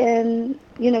 creating,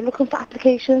 looking for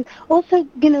applications. Also,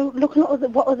 looking at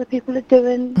what other people are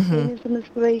doing, gaining some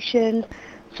inspiration,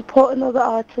 supporting other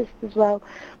artists as well.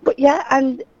 But yeah,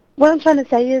 and what I'm trying to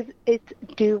say is, it's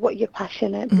do what you're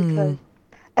passionate, because,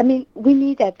 I mean, we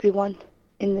need everyone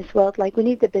in this world. Like, we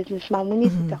need the businessman, we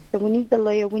need the doctor, we need the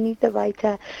lawyer, we need the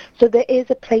writer. So there is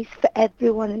a place for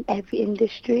everyone in every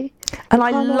industry. And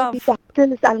I love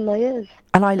doctors and lawyers.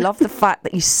 And I love the fact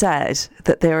that you said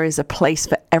that there is a place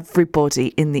for everybody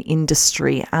in the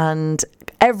industry, and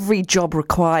every job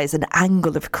requires an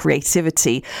angle of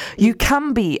creativity. You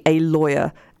can be a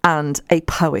lawyer and a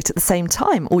poet at the same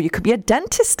time, or you could be a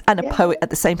dentist and a poet at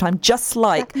the same time, just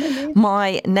like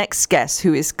my next guest,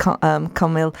 who is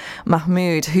Kamil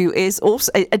Mahmood, who is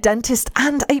also a dentist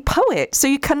and a poet. So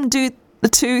you can do the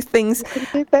two things. You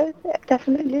can do both,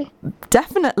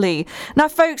 Definitely. Now,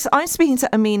 folks, I'm speaking to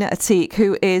Amina Attiq,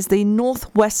 who is the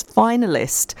Northwest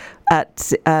finalist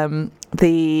at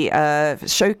the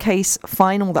showcase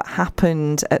final that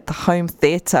happened at the Home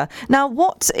Theatre. Now,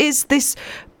 what is this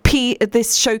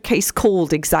showcase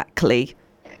called exactly?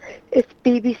 It's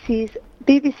BBC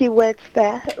Words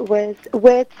First.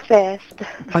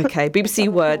 Okay, BBC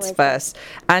Words First.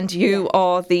 And you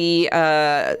are the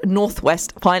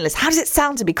Northwest finalist. How does it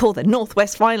sound to be called the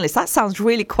Northwest finalist? That sounds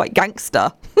really quite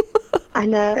gangster. I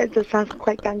know, it does sound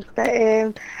quite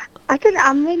gangster.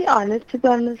 I'm really honoured, to be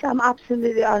honest. I'm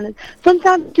absolutely honoured.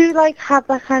 Sometimes I do have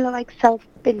that kind of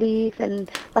self-belief and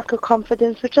a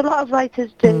confidence, which a lot of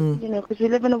writers do, because we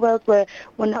live in a world where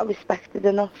we're not respected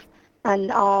enough,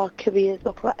 and our careers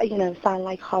look like, sound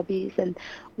like hobbies, and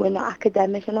we're not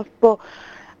academic enough. But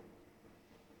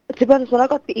to be honest, when I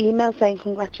got the email saying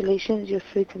congratulations, you're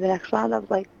through to the next round, I was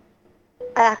like,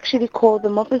 I actually called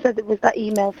them up and said it was that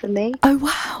email for me. Oh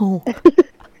wow!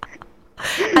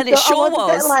 And it sure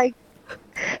was.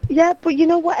 Yeah, but you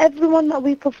know what? Everyone that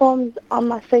we performed on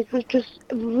that stage was just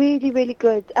really, really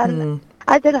good. And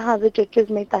I don't know how the judges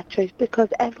made that choice, because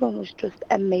everyone was just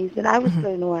amazing. I was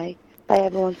blown away by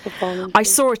everyone's performance. I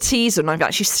saw a teaser, and I've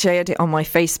actually shared it on my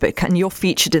Facebook, and you're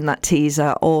featured in that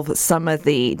teaser of some of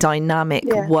the dynamic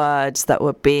words that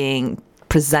were being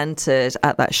presented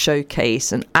at that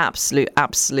showcase. An absolute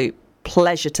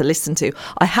pleasure to listen to.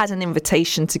 I had an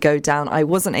invitation to go down. I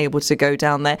wasn't able to go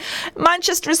down there.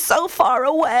 Manchester is so far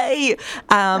away,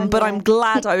 but I'm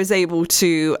glad I was able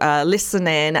to listen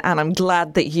in, and I'm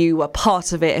glad that you were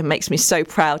part of it. It makes me so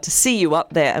proud to see you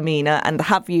up there, Amina, and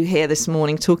have you here this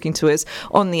morning talking to us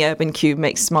on the Urban Cube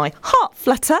makes my heart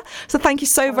flutter. So thank you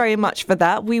so very much for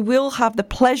that. We will have the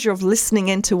pleasure of listening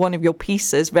into one of your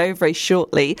pieces very, very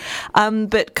shortly.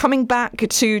 But coming back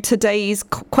to today's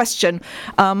question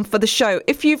for the show,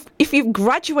 if you've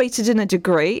graduated in a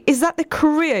degree, is that the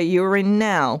career you're in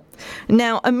now?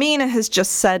 Now, Amina has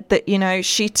just said that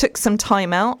she took some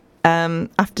time out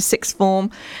after sixth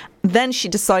form. Then she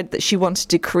decided that she wanted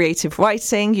to do creative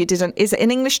writing. Is it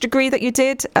an English degree that you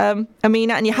did,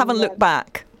 Amina, and you haven't looked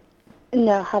back?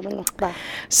 No, I haven't looked back.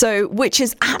 So, which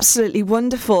is absolutely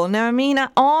wonderful. Now, Amina,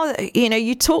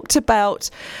 you talked about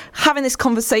having this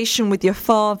conversation with your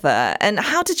father, and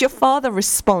how did your father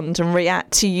respond and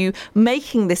react to you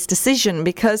making this decision?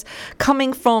 Because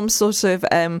coming from sort of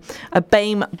a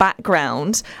BAME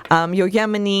background, you're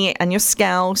Yemeni and you're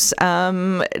Scouse,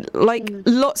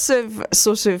 lots of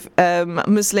sort of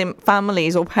Muslim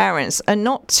families or parents are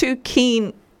not too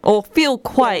keen or feel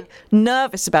quite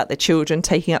nervous about their children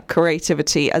taking up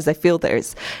creativity, as they feel that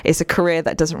it's a career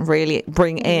that doesn't really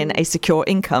bring in a secure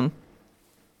income.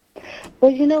 Well,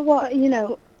 you know what?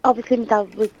 Obviously my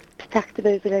dad was protective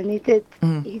over it, and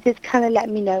he did kind of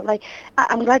let me know.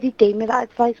 I'm glad he gave me that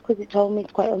advice, because he told me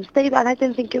it's quite unstable, and I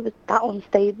didn't think it was that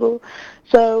unstable.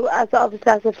 So, as a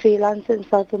freelancer and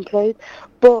self-employed,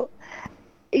 but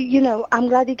I'm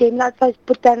glad he gave me that advice.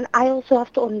 But then I also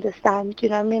have to understand,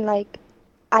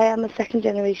 I am a second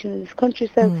generation in this country,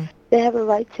 so they have a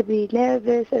right to be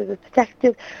nervous,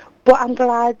 overprotective. But I'm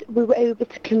glad we were able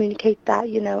to communicate that,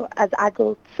 as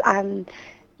adults.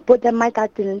 But then my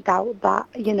dad didn't doubt that,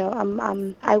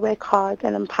 I work hard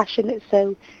and I'm passionate.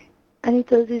 So, and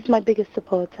he's my biggest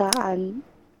supporter, and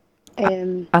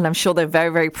And I'm sure they're very,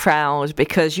 very proud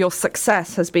because your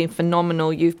success has been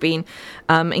phenomenal. You've been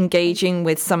engaging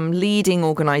with some leading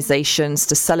organisations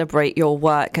to celebrate your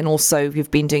work, and also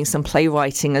you've been doing some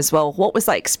playwriting as well. What was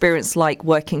that experience like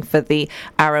working for the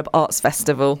Arab Arts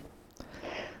Festival?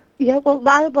 Yeah, well,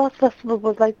 the Arab Arts Festival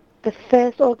was like the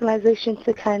first organisation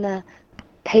to kind of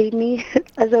pay me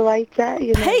as a writer.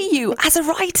 Pay you as a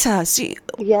writer?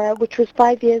 Yeah, which was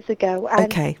 5 years ago. And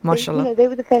okay, mashallah. They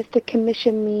were the first to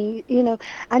commission me,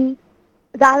 and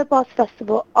the Arab Arts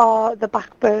Festival are the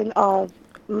backbone of,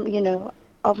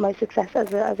 of my success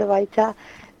as a writer.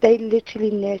 They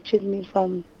literally nurtured me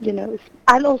from,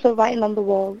 and also Writing on the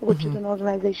Wall, which is an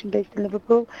organisation based in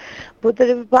Liverpool. But the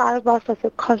Liverpool Arab Arts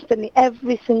Festival constantly,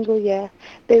 every single year,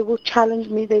 they will challenge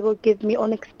me, they will give me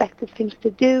unexpected things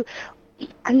to do.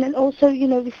 And then also,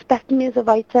 respect me as a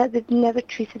writer. They've never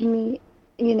treated me,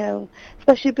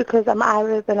 especially because I'm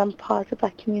Arab and I'm part of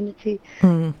that community.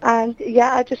 And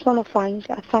yeah, I just want to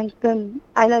I thank them,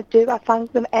 and I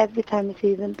thank them every time I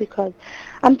see them, because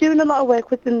I'm doing a lot of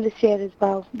work with them this year as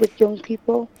well, with young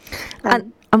people.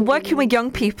 And working with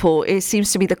young people, it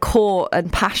seems to be the core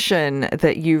and passion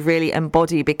that you really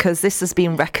embody, because this has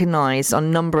been recognised on a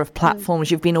number of platforms.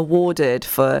 You've been awarded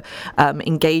for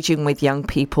engaging with young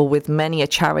people with many a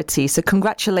charity. So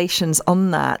congratulations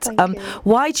on that. Thank you.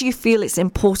 Why do you feel it's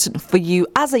important for you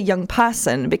as a young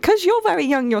person, because you're very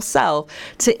young yourself,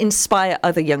 to inspire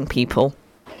other young people?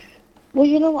 Well,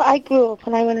 you know what? I grew up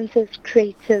and I went into this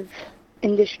creative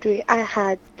industry.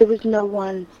 There was no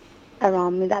one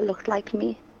around me that looked like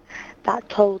me, that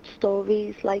told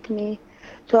stories like me.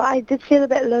 So I did feel a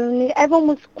bit lonely. Everyone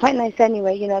was quite nice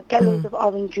anyway, get loads of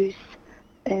orange juice,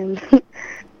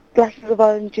 glasses of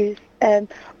orange juice.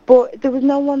 But there was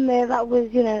no one there that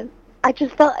was, I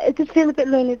did feel a bit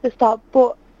lonely at the start,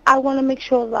 but I want to make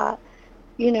sure that,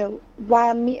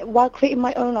 while creating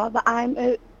my own art, that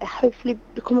I'm hopefully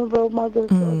become a role model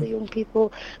for other young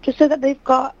people, just so that they've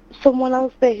got someone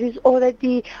else there who's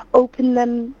already opened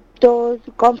them doors,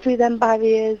 gone through them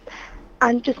barriers,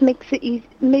 and just made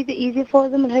it easier for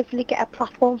them, and hopefully get a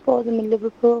platform for them in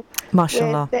Liverpool,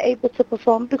 mashallah, where they're able to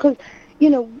perform. Because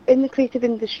in the creative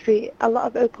industry, a lot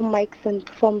of open mics and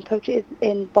performing poetry is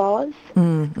in bars,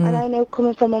 and I know,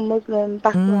 coming from a Muslim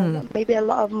background, that maybe a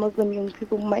lot of Muslim young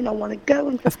people might not want to go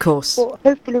and of course, but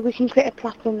hopefully we can create a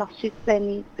platform that suits their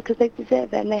needs, because they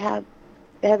deserve it and they have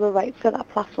a right for that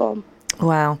platform.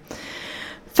 Wow.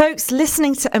 Folks,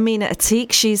 listening to Amina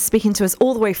Attiq, she's speaking to us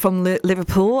all the way from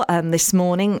Liverpool this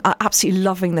morning. Absolutely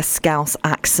loving the Scouse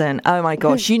accent. Oh my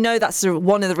gosh, that's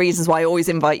one of the reasons why I always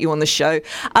invite you on the show.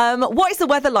 What is the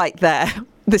weather like there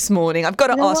this morning? I've got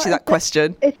to ask you that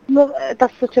question.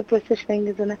 That's such a British thing,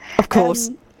 isn't it? Of course.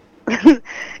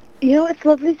 It's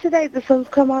lovely today. The sun's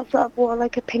come out, so I've wore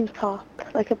like a pink top,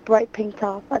 like a bright pink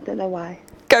top. I don't know why.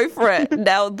 Go for it.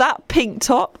 Now, that pink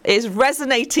top is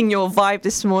resonating your vibe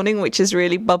this morning, which is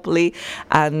really bubbly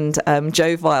and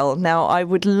jovial. Now, I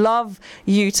would love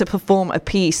you to perform a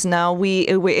piece. Now,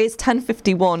 it's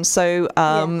 10:51, so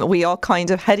we are kind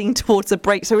of heading towards a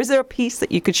break. So is there a piece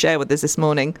that you could share with us this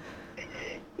morning?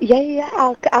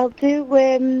 Yeah. I'll do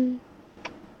a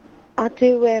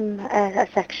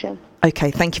section.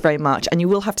 Okay, thank you very much. And you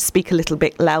will have to speak a little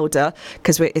bit louder,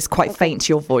 because it's quite faint,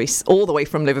 your voice, all the way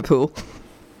from Liverpool.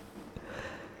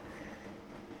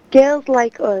 Girls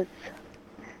like us,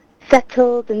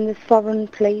 settled in this foreign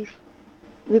place,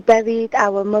 we buried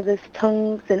our mother's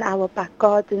tongues in our back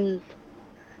gardens,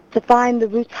 to find the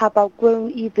roots have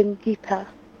outgrown even deeper.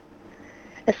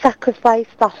 A sacrifice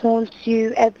that haunts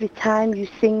you every time you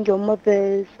sing your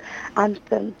mother's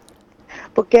anthem.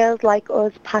 But girls like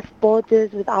us pass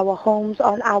borders with our homes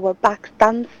on our backs,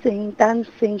 dancing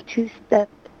two-step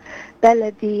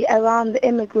melody around the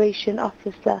immigration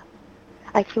officer.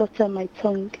 I flutter my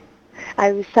tongue. I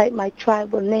recite my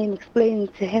tribal name, explaining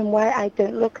to him why I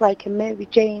don't look like a Mary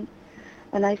Jane,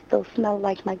 and I still smell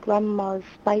like my grandma's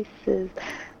spices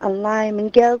and lime.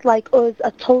 And girls like us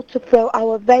are told to throw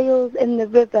our veils in the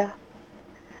river,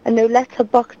 and no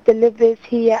letterbox delivers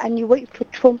here, and you wait for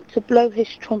Trump to blow his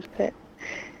trumpet,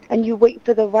 and you wait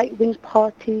for the right-wing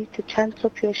party to chant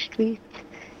up your street,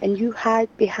 and you hide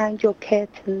behind your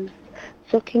curtains,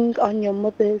 sucking on your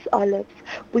mother's olives,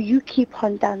 but you keep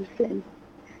on dancing.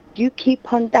 You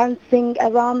keep on dancing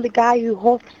around the guy who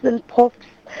huffs and puffs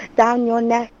down your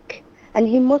neck, and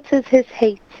he mutters his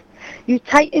hate. You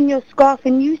tighten your scarf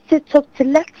and you sit up to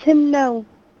let him know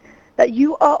that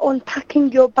you are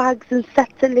unpacking your bags and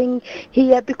settling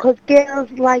here, because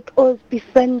girls like us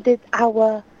befriended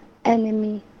our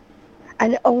enemy.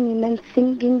 And it only meant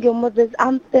singing your mother's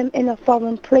anthem in a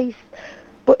foreign place,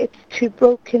 but it's too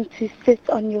broken to sit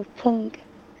on your tongue.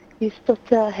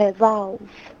 يستطيع her vowels.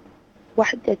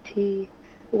 وحدتي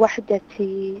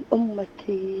وحدتي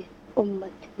أمتي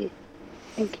أمتي.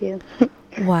 Thank you.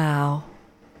 Wow.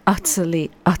 Utterly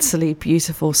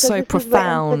beautiful. So this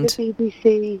profound. Was written for the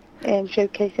BBC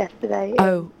showcase yesterday.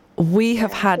 We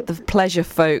have had the pleasure,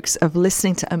 folks, of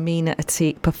listening to Amina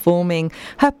Attiq performing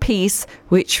her piece,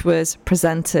 which was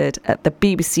presented at the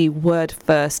BBC Word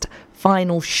First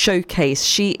final showcase.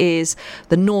 She is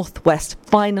the Northwest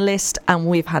finalist, and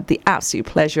we've had the absolute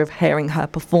pleasure of hearing her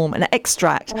perform an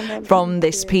extract from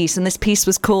this piece. And this piece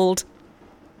was called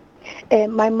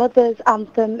My Mother's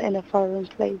Anthem in a Foreign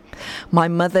Place. My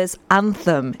Mother's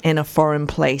Anthem in a Foreign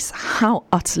Place. How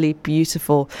utterly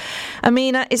beautiful.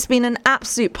 Amina, it's been an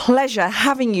absolute pleasure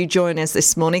having you join us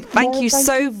this morning. Thank you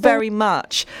so very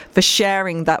much for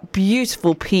sharing that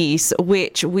beautiful piece,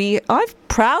 which I've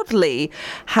proudly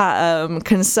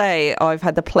can say I've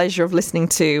had the pleasure of listening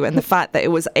to, and the fact that it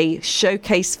was a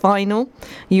showcase final.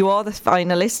 You are the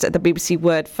finalist at the BBC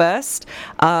Word First,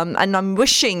 and I'm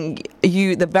wishing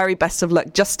you the very best of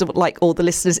luck, just like all the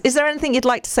listeners. Is there anything you'd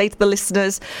like to say to the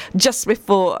listeners just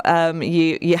before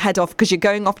you head off, because you're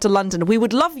going off to London? We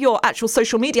would love your actual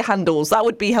social media handles. That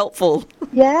would be helpful.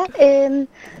 Yeah,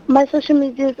 my social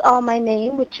medias are my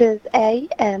name, which is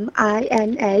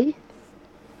AMINA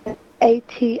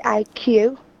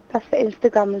ATIQ. That's for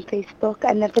Instagram and Facebook,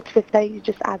 and then for Twitter you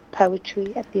just add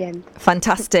poetry at the end.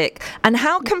 Fantastic. And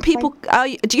how can people,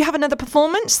 do you have another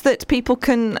performance that people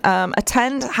can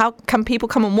attend? How can people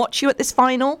come and watch you at this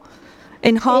final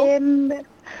in Hull?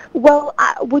 Well,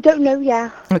 we don't know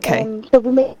yet. Okay. So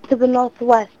we made it to the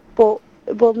Northwest, but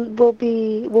we'll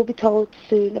be told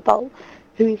soon about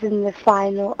who's in the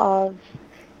final of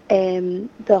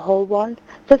the whole one.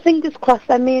 So fingers crossed.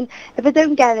 I mean, if I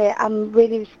don't get it, I'm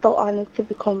really still honoured to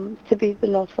be the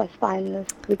Northwest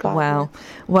finalist. Wow.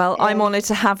 Well, I'm honoured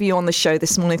to have you on the show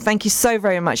this morning. Thank you so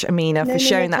very much, Amina, for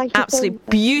sharing that absolutely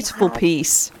beautiful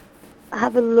piece.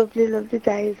 Have a lovely, lovely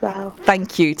day as well.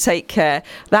 Thank you. Take care.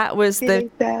 That was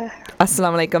Assalamu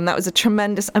alaikum. That was a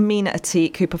tremendous Amina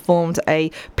Attiq, who performed a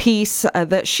piece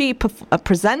that she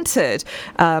presented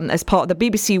as part of the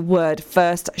BBC Word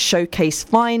First Showcase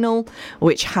Final,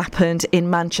 which happened in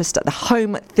Manchester at the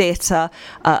Home Theatre,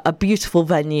 a beautiful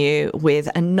venue with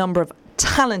a number of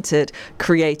talented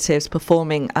creatives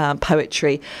performing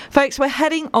poetry. Folks, we're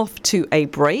heading off to a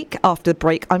break. After the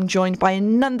break, I'm joined by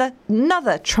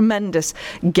another tremendous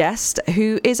guest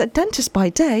who is a dentist by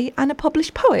day and a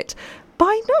published poet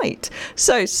by night.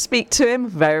 So speak to him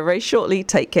very, very shortly.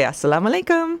 Take care. Assalamu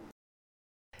alaikum.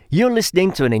 You're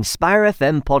listening to an Inspire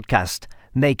FM podcast,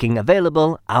 making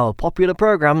available our popular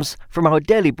programs from our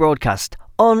daily broadcast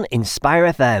on Inspire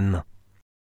FM.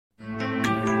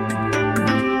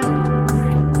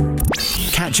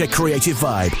 Catch a creative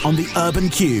vibe on the Urban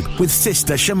Cube with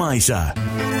Sister Shemiza.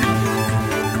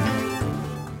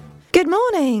 Good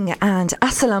morning and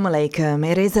Assalamu alaikum.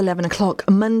 It is 11 o'clock,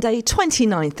 Monday,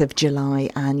 29th of July,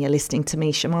 and you're listening to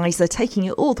me, Shemiza, taking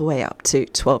you all the way up to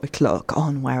 12 o'clock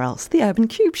on Where Else? The Urban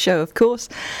Cube show, of course.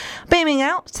 Beaming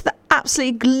out to the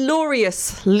absolutely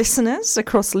glorious listeners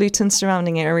across Luton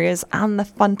surrounding areas and the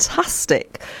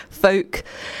fantastic folk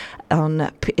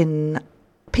in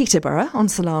Peterborough on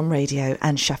Salam Radio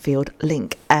and Sheffield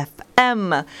Link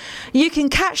FM. You can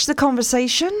catch the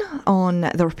conversation on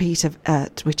the repeat of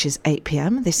which is 8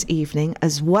 p.m. this evening,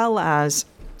 as well as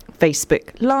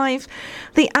Facebook Live,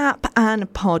 the app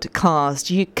and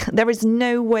podcast. There is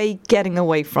no way getting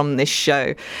away from this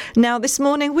show. Now, this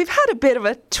morning we've had a bit of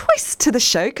a twist to the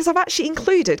show because I've actually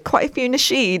included quite a few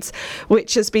nasheeds,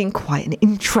 which has been quite an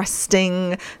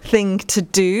interesting thing to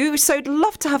do. So I'd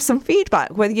love to have some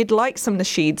feedback, whether you'd like some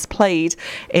nasheeds played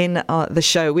in the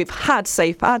show. We've had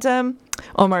Saif Adam,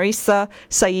 Omar Issa,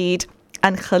 Saeed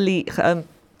and Khalid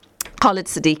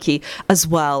Siddiqui as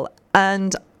well.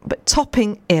 But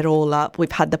topping it all up,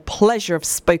 we've had the pleasure of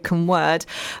spoken word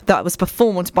that was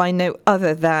performed by no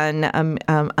other than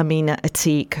Amina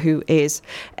Attiq, who is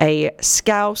a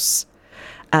Scouse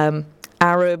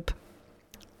Arab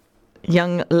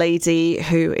young lady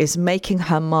who is making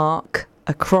her mark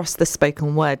across the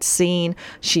spoken word scene.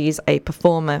 She's a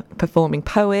performing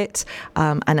poet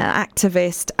and an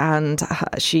activist, and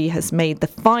she has made the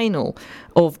final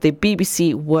of the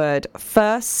BBC Word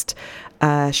First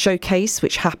showcase,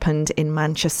 which happened in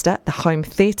Manchester, the Home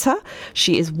Theatre.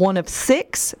 She is one of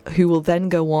 6 who will then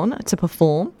go on to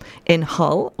perform in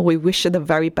Hull. We wish her the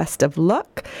very best of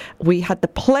luck. We had the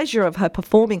pleasure of her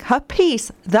performing her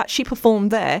piece that she performed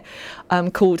there,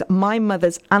 called My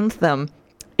Mother's Anthem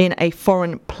in a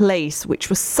foreign place, which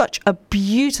was such a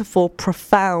beautiful,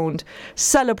 profound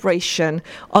celebration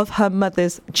of her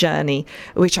mother's journey,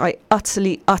 which I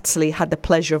utterly had the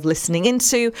pleasure of listening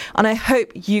into, and I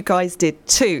hope you guys did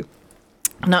too.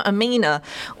 Now, Amina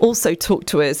also talked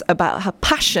to us about her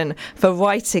passion for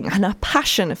writing and her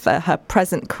passion for her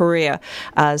present career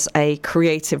as a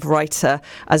creative writer,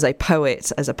 as a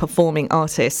poet, as a performing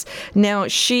artist. Now,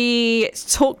 she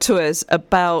talked to us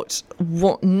about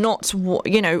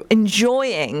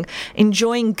enjoying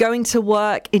going to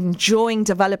work, enjoying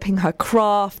developing her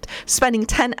craft, spending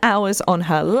 10 hours on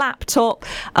her laptop,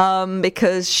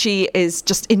 because she is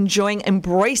just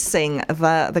embracing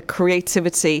the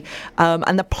creativity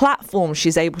and the platform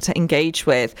she's able to engage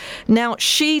with. Now,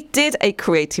 she did a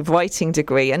creative writing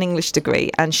degree, an English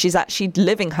degree, and she's actually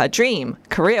living her dream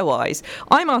career-wise.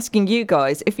 I'm asking you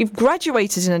guys, if you've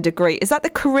graduated in a degree, is that the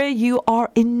career you are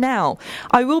in now?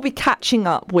 I will be catching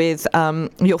up with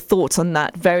your thoughts on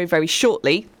that very, very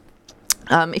shortly.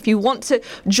 If you want to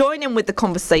join in with the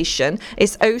conversation,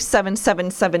 it's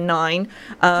 07779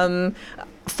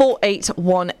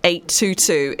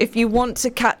 481822. If you want to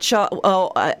catch up,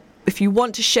 if you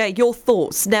want to share your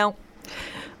thoughts. Now,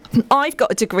 I've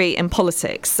got a degree in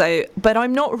politics, but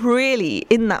I'm not really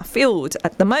in that field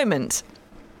at the moment.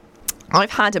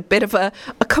 I've had a bit of a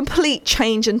complete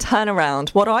change and turnaround.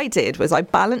 What I did was I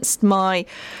balanced my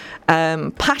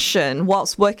passion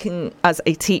whilst working as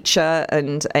a teacher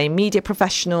and a media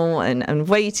professional and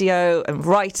radio and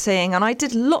writing, and I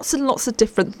did lots and lots of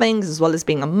different things, as well as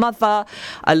being a mother,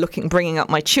 bringing up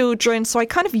my children. So I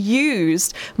kind of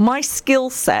used my skill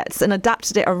sets and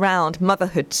adapted it around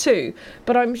motherhood too.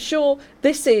 But I'm sure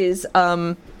this is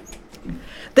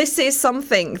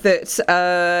something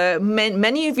that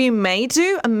many of you may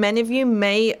do, and many of you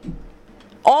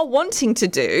are wanting to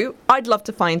do. I'd love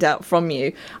to find out from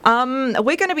you.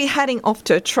 We're going to be heading off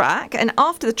to a track, and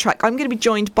after the track I'm going to be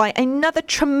joined by another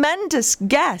tremendous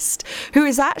guest who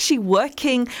is actually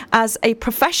working as a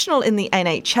professional in the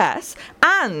NHS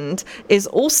and is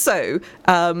also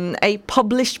a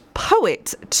published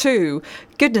poet too.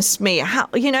 Goodness me, I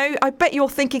bet you're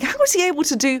thinking, how is he able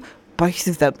to do both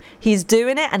of them? He's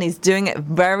doing it, and he's doing it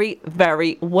very,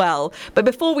 very well. But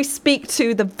before we speak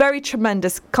to the very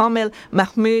tremendous Kamil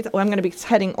Mahmood, I'm going to be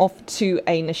heading off to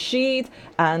a nasheed,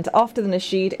 and after the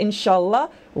nasheed,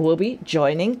 inshallah, we'll be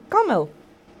joining Kamil.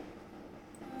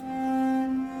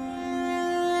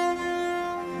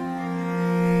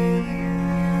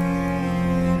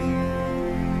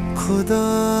 खुदा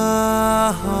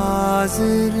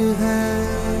हाजिर है,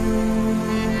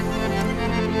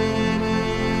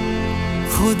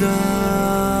 खुदा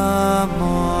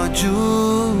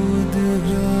मौजूद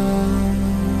है,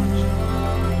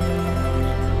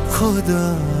 खुदा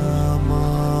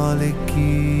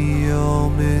मालिकी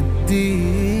यौमिद्दीन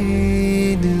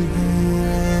है,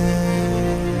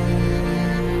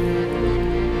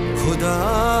 खुदा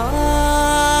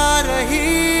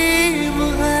रहीम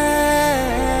है,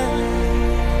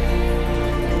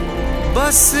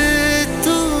 बस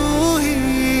तू ही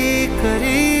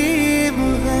करीम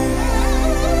है,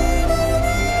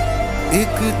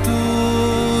 एक तू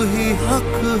ही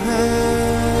हक है,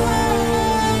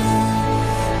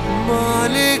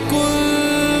 मालिकुल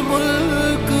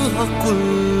मुल्क हकुल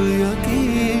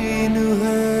यकीन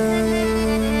है.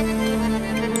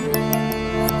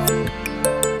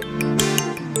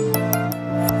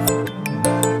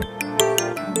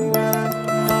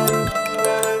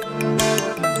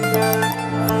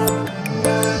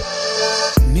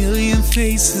 Million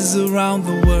faces around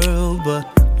the world, but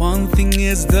one thing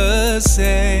is the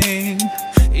same.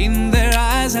 In their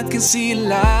eyes I can see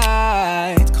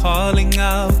light calling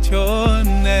out your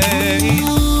name.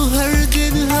 हर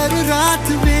दिन हर रात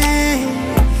में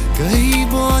कई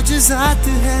मौजज़ात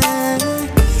हैं,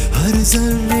 हर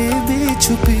ज़र्रे में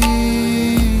छुपी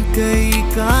कई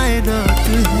कायनात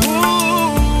हैं.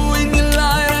 In your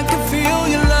light I can feel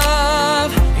your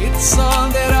love, it's all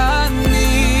that I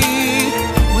need.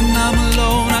 When I'm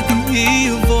alone I can hear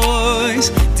your voice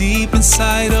deep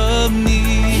inside of me.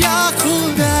 या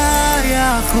खुदा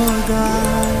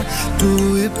तू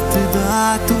इब्तिदा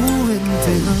तू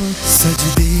इंतहा,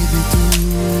 सजदे में तू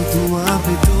दुआ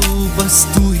में तू, बस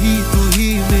तू ही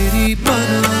मेरी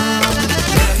पनाह.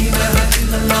 ला इलाहा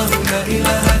इल्लल्लाह, ला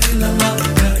इलाहा इल्लल्लाह,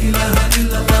 ला इलाहा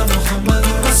इल्लल्लाह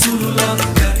मुहम्मदुर रसूलुल्लाह,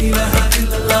 ला इलाहा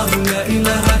इल्लल्लाह, ला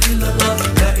इलाहा इल्लल्लाह,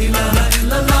 ला इलाहा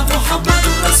इल्लल्लाह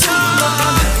मुहम्मदुर रसूलुल्लाह,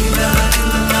 ला इलाहा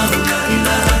इल्लल्लाह, ला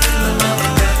इलाहा इल्लल्लाह,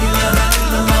 ला इलाहा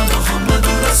इल्लल्लाह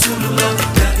मुहम्मदुर रसूलुल्लाह,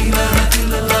 ला इलाहा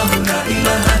इल्लल्लाह, ला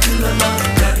इलाहा इल्लल्लाह,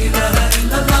 ला इलाहा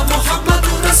इल्लल्लाह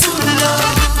मुहम्मदुर रसूलुल्लाह.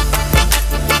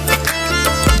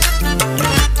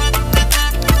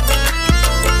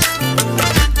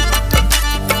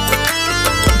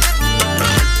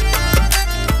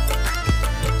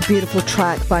 beautiful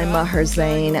track by Maher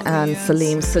Zain and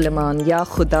Salim Suleiman, Ya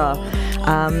Khuda.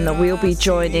 We'll be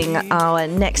joining our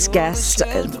next guest,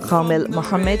 Kamil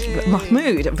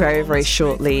Mahmood, very, very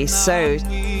shortly. So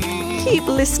keep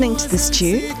listening to this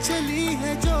tune.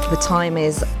 The time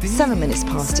is 7 minutes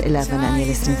past 11 and you're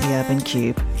listening to the Urban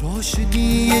Cube.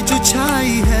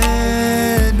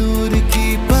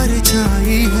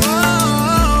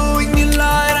 In your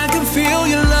light I can feel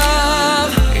your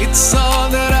love. It's all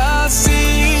that I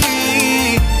see.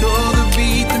 You're the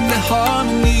beat and the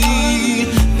harmony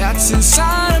that's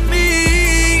inside of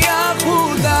me. Ya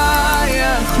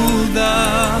Khuda,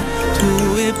 tu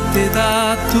ibtida,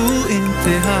 tu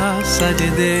intiha, sajde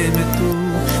mein tu,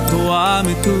 dua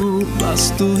mein tu, bas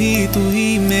tu hi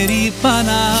meri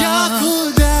panah. Ya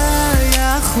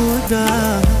Khuda,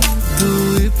 tu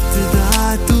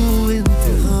ibtida, tu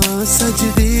intiha,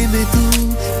 sajde mein tu,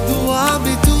 dua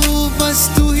mein tu, bas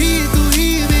tu hi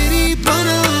meri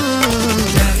panah.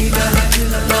 La ilaha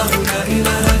illallah, la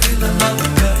ilaha illallah,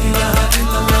 la ilaha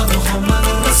illallah,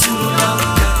 Muhammadur Rasulullah.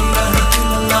 La ilaha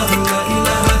illallah, la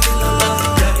ilaha illallah,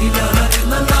 la ilaha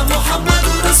illallah,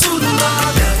 Muhammadur Rasulullah.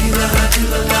 La ilaha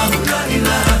illallah, la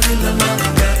ilaha illallah,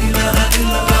 la ilaha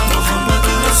illallah,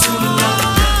 Muhammadur Rasulullah.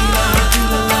 La ilaha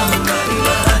illallah, la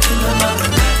ilaha illallah,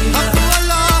 la ilaha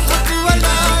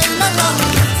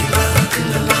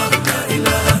illallah, la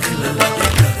ilaha illallah,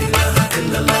 la ilaha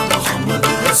illallah,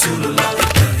 Muhammadur Rasulullah. La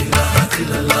ilaha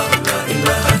illallah, la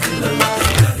ilaha illallah,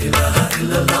 la ilaha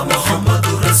illallah,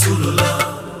 Muhammadur Rasulullah.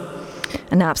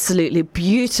 An absolutely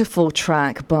beautiful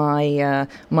track by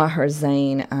Maher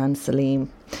Zain and Salim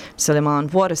Suleiman.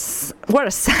 What a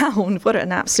sound. What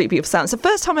an absolutely beautiful sound. It's the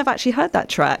first time I've actually heard that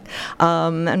track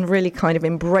and really kind of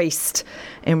embraced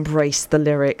the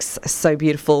lyrics. So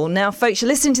beautiful. Now, folks, you're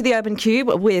listening to the Urban Cube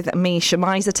with me,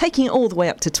 Shemiza, taking it all the way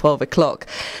up to 12 o'clock.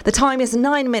 The time is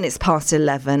 9 minutes past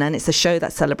 11 and it's a show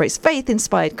that celebrates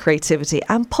faith-inspired creativity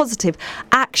and positive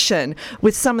action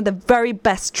with some of the very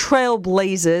best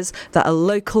trailblazers that are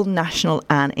local, national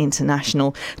and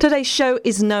international. Today's show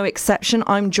is no exception.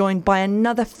 I'm joined by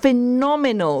another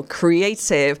phenomenal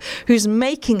creative who's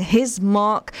making his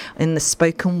mark in the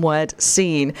spoken word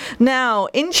scene. Now,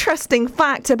 interesting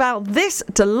fact about this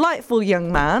delightful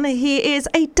young man, he is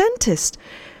a dentist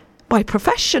by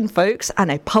profession, folks,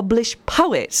 and a published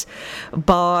poet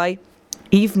by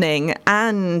evening,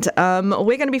 and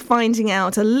we're going to be finding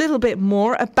out a little bit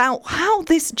more about how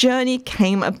this journey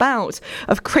came about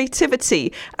of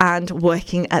creativity and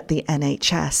working at the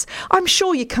NHS. I'm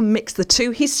sure you can mix the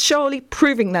two. He's surely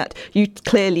proving that you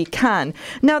clearly can.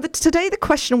 Now, today the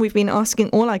question we've been asking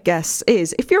all our guests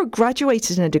is, if you're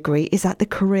graduated in a degree, is that the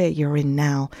career you're in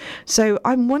now? So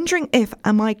I'm wondering if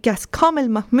my guest Kamil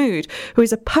Mahmood, who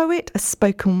is a poet, a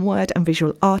spoken word and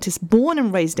visual artist born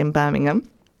and raised in Birmingham,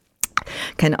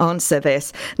 can answer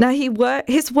this. Now,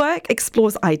 his work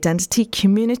explores identity,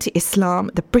 community, Islam,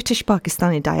 the British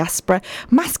Pakistani diaspora,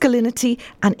 masculinity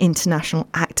and international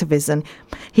activism.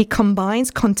 He combines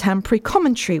contemporary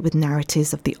commentary with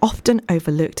narratives of the often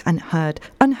overlooked and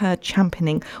unheard,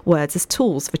 championing words as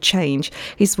tools for change.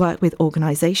 He's worked with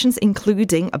organisations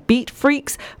including Beat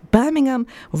Freaks, Birmingham,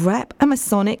 Rep,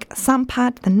 Masonic,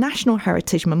 Sampad, the National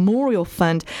Heritage Memorial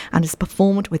Fund, and has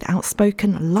performed with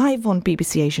Outspoken live on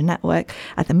BBC Asia Network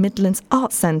at the Midlands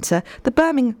Arts Centre, the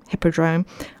Birmingham Hippodrome,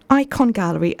 Icon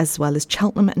Gallery, as well as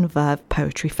Cheltenham and Verve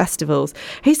Poetry Festivals.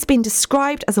 He's been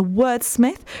described as a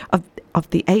wordsmith of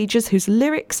the ages whose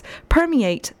lyrics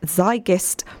permeate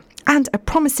zeitgeist and a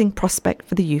promising prospect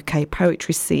for the UK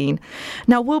poetry scene.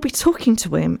 Now, we'll be talking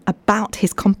to him about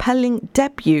his compelling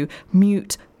debut,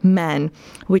 Mute Men,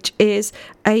 which is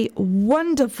a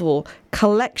wonderful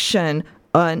collection,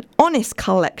 an honest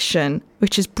collection,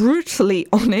 which is brutally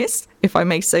honest, if I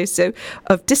may say so,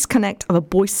 of disconnect of a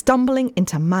boy stumbling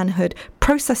into manhood,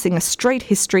 processing a strayed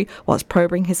history whilst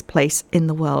probing his place in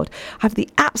the world. I have the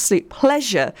absolute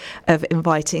pleasure of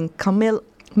inviting Kamil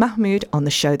Mahmood on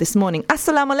the show this morning.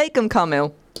 Assalamu alaikum,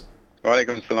 Kamil.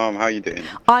 Walaikum salam. How are you doing?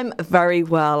 I'm very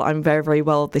well. I'm very, very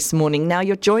well this morning. Now,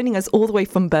 you're joining us all the way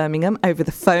from Birmingham over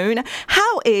the phone.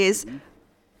 How is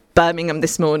Birmingham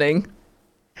this morning?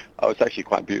 Oh, it's actually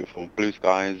quite beautiful. Blue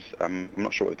skies. I'm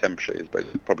not sure what the temperature is, but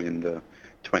it's probably in the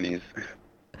 20s.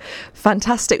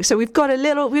 Fantastic. So we've got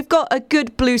a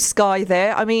good blue sky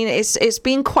there. I mean, it's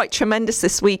been quite tremendous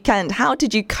this weekend. How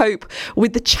did you cope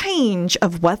with the change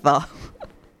of weather?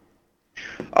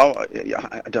 Oh, yeah,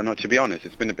 I don't know. To be honest,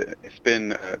 it's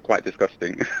been quite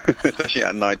disgusting, especially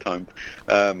at night time,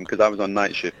 because I was on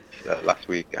night shift last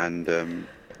week, and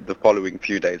the following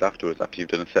few days afterwards, after you've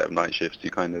done a set of night shifts,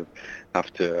 you kind of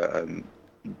have to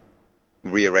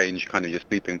rearrange kind of your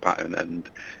sleeping pattern, and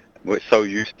we're so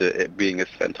used to it being a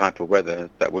certain type of weather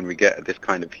that when we get this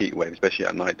kind of heat wave, especially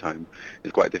at night time,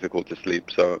 it's quite difficult to sleep.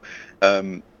 So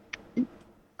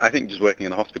I think just working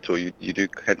in a hospital, you do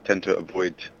tend to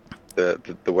avoid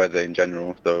the weather in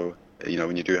general. So,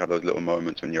 when you do have those little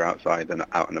moments when you're outside and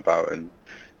out and about and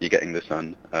you're getting the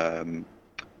sun,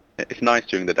 it's nice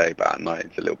during the day, but at night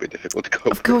it's a little bit difficult to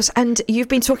cope. Of course, and you've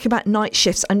been talking about night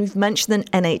shifts, and we've mentioned the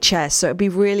NHS, so it'd be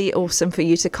really awesome for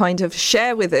you to kind of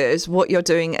share with us what you're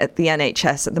doing at the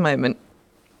NHS at the moment.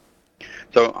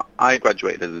 So I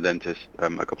graduated as a dentist a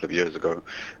couple of years ago,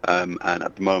 and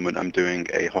at the moment I'm doing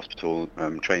a hospital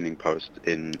training post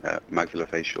in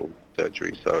maxillofacial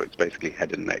surgery. So it's basically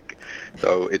head and neck.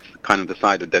 So it's kind of the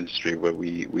side of dentistry where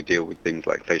we deal with things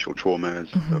like facial traumas,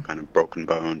 so kind of broken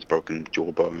bones, broken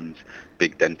jaw bones,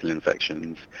 big dental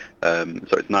infections.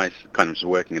 So it's nice kind of just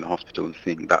working in a hospital and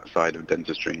seeing that side of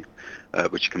dentistry,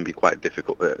 which can be quite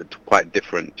difficult, quite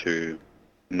different to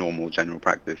normal general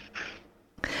practice.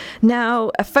 Now,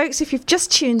 folks, if you've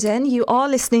just tuned in, you are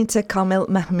listening to Kamil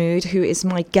Mahmood, who is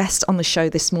my guest on the show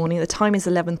this morning. The time is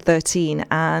 11:13,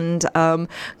 and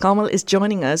Kamil is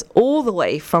joining us all the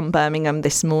way from Birmingham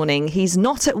this morning. He's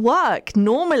not at work.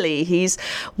 Normally, he's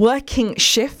working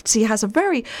shifts. He has a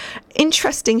very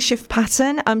interesting shift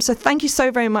pattern. So thank you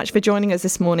so very much for joining us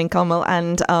this morning, Kamil.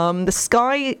 And the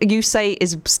sky, you say,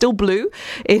 is still blue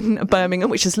in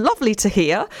Birmingham, which is lovely to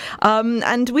hear.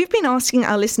 And we've been asking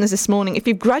our listeners this morning, if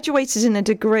you've graduated in a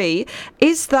degree,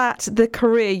 is that the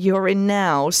career you're in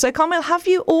now? So, Kamil, have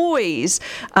you always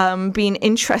been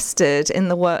interested in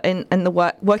the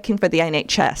work working for the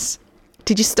NHS?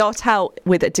 Did you start out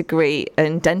with a degree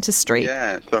in dentistry?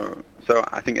 Yeah, so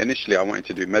I think initially I wanted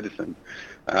to do medicine,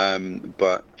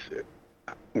 but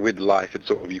with life, it's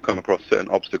sort of you come across certain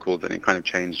obstacles and it kind of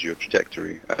changed your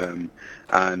trajectory.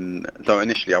 And so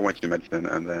initially I wanted to do medicine,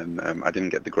 and then I didn't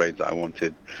get the grades that I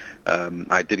wanted.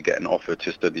 I did get an offer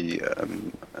to study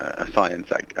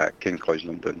science at King's College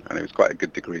London, and it was quite a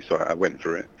good degree, so I went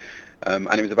for it.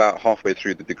 And it was about halfway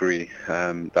through the degree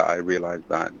that I realised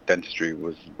that dentistry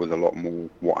was a lot more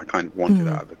what I kind of wanted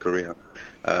out of a career.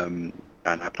 And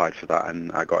I applied for that, and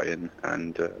I got in,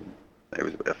 and it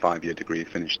was a 5-year degree,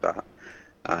 finished that.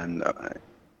 And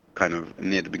kind of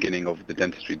near the beginning of the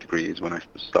dentistry degree is when I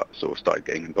started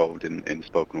getting involved in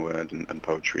spoken word and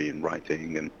poetry and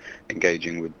writing and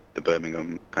engaging with the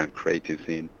Birmingham kind of creative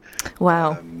scene.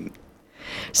 Wow.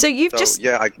 So you've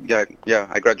I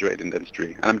graduated in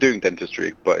dentistry, and I'm doing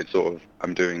dentistry, but it's sort of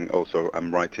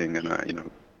I'm writing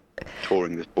and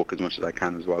touring this book as much as I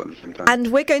can as well at the same time. And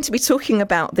we're going to be talking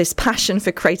about this passion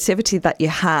for creativity that you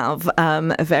have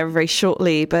very, very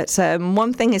shortly. But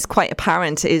one thing is quite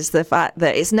apparent is the fact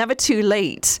that it's never too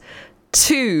late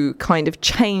to kind of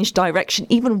change direction,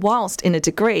 even whilst in a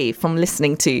degree, from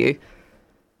listening to you.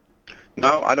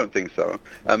 No, I don't think so.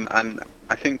 And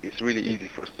I think it's really easy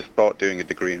for us to start doing a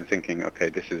degree and thinking, okay,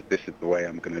 this is the way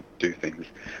I'm going to do things.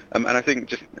 And I think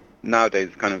just nowadays,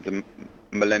 kind of the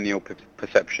millennial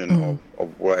perception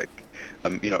of work,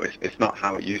 it's not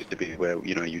how it used to be, where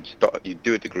you'd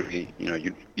do a degree,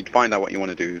 you'd find out what you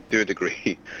want to do a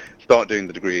degree, start doing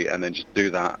the degree, and then just do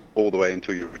that all the way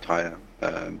until you retire.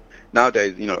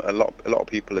 Nowadays, a lot of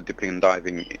people are dipping and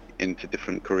diving into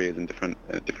different careers and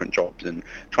different jobs and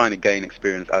trying to gain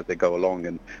experience as they go along,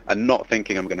 and not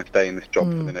thinking I'm going to stay in this job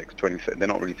for the next 20 years. They're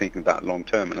not really thinking that long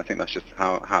term, and I think that's just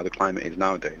how the climate is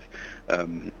nowadays,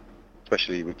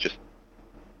 especially with just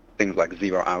things like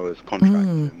 0 hours contracts.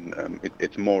 And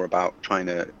it's more about trying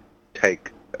to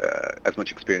take as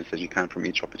much experience as you can from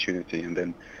each opportunity, and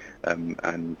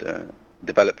then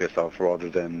develop yourself rather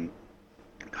than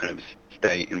kind of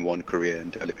stay in one career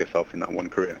and develop yourself in that one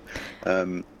career.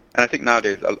 And I think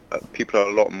nowadays people are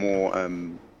a lot more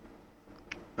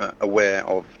aware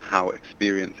of how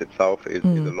experience itself is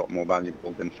a lot more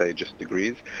valuable than, say, just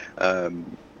degrees.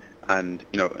 And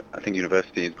I think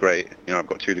university is great. I've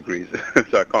got 2 degrees,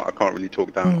 so I can't really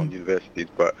talk down on universities.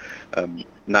 But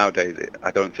nowadays,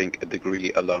 I don't think a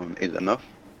degree alone is enough.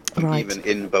 Right. Even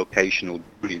in vocational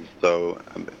degrees. So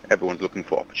everyone's looking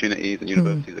for opportunities, and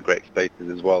universities are great spaces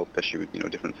as well, especially with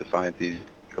different societies.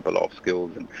 Pick up a lot of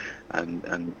skills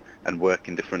and work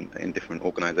in different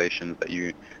organisations that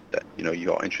you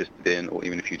are interested in, or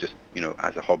even if you just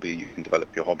as a hobby, you can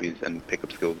develop your hobbies and pick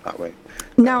up skills that way.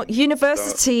 Now,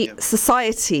 university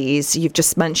societies you've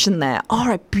just mentioned there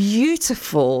are a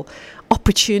beautiful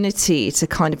opportunity to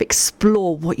kind of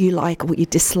explore what you like, what you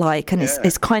dislike, and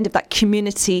it's kind of that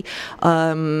community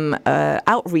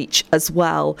outreach as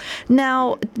well.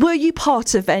 Now, were you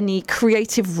part of any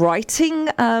creative writing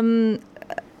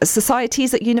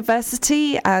societies at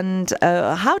university, and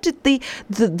how did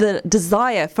the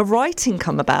desire for writing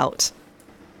come about?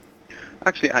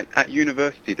 Actually, at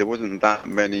university, there wasn't that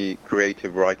many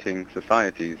creative writing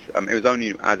societies. It was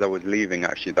only as I was leaving,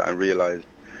 actually, that I realized,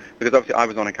 because obviously I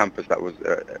was on a campus that was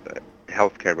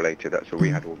healthcare related. So we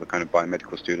had all the kind of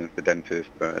biomedical students, the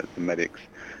dentists, the medics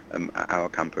at our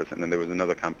campus, and then there was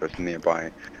another campus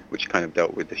nearby which kind of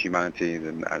dealt with the humanities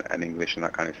and English and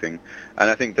that kind of thing.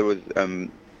 And I think there was the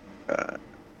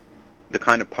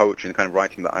kind of poetry and the kind of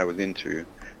writing that I was into.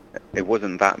 It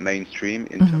wasn't that mainstream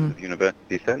in terms of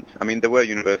university sense. I mean, there were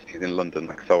universities in London,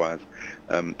 like SOAS,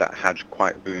 that had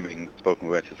quite booming spoken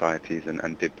word societies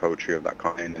and did poetry of that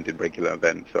kind and did regular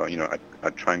events. So,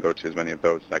 I'd try and go to as many of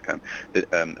those as I can.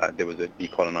 There was a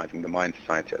Decolonizing the Mind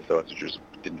Society at SOAS, which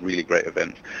did really great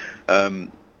events.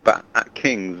 But at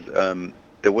King's,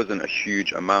 there wasn't a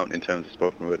huge amount in terms of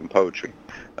spoken word and poetry.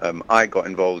 I got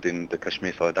involved in the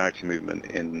Kashmir Solidarity movement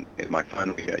in my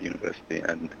final year at university,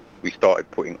 and we started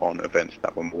putting on events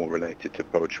that were more related to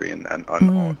poetry and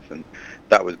arts, and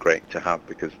that was great to have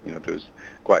because there was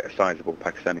quite a sizable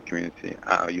Pakistani community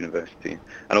at our university,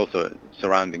 and also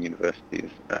surrounding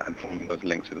universities and forming those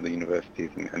links with the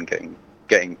universities and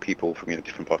getting people from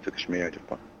different parts of Kashmir, different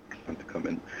parts of Pakistan to come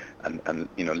in and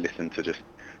listen to just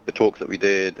the talks that we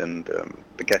did and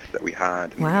the guests that we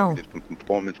had. And, wow. We did some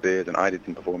performances and I did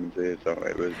some performances, so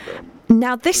it was...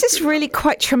 Now, this is really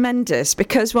quite tremendous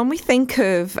because when we think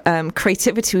of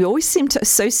creativity, we always seem to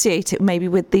associate it maybe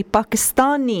with the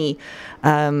Pakistani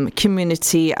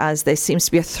community, as there seems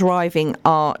to be a thriving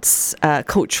arts,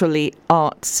 culturally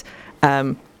arts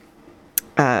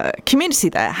community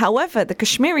there. However, the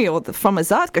Kashmiri from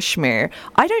Azad Kashmir,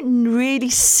 I don't really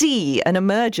see an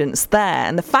emergence there.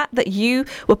 And the fact that you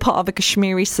were part of a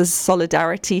Kashmiri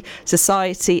Solidarity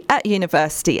Society at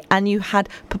university and you had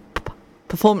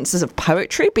performances of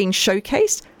poetry being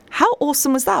showcased, how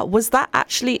awesome was that? Was that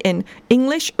actually in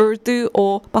English, Urdu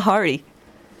or Bahari?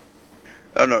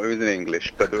 Oh no, it was in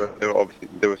English, but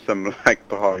there were some like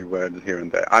Bahari words here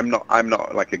and there. I'm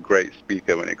not like a great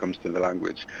speaker when it comes to the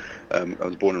language. I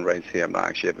was born and raised here. I'm not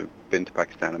actually ever been to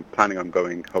Pakistan. I'm planning on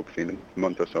going hopefully in a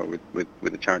month or so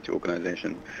with a charity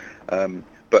organisation.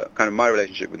 But kind of my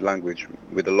relationship with language,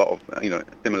 with a lot of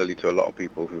similarly to a lot of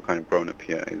people who've kind of grown up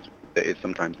here, there is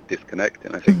sometimes a disconnect,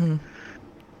 and I think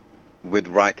with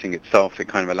writing itself, it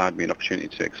kind of allowed me an opportunity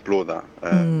to explore that.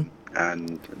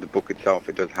 And the book itself,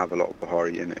 it does have a lot of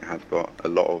Bahari in it. It has got a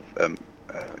lot of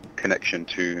connection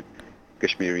to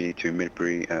Kashmiri, to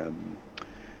Mirpuri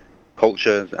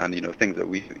cultures, and things that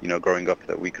we growing up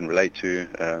that we can relate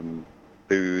to,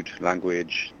 food,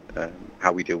 language,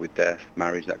 how we deal with death,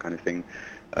 marriage, that kind of thing.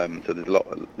 So there's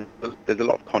a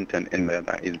lot of content in there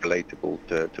that is relatable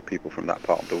to people from that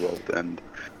part of the world. And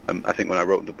I think when I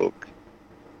wrote the book,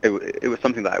 it was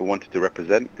something that I wanted to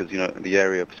represent because, the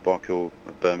area of Sparkhill,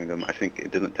 Birmingham, I think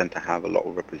it doesn't tend to have a lot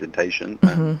of representation.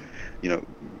 And,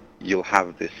 you'll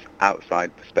have this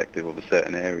outside perspective of a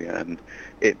certain area, and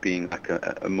it being like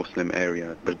a Muslim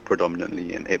area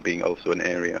predominantly, and it being also an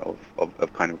area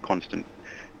of kind of constant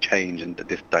change and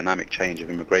this dynamic change of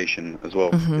immigration as well.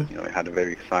 Because, it had a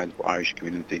very sizable Irish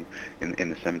community in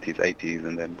the 70s, 80s,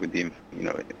 and then with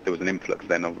there was an influx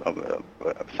then of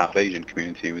South Asian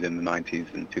community within the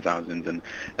 90s and 2000s,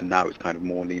 and now it's kind of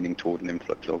more leaning toward an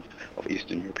influx of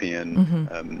Eastern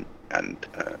European and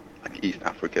like East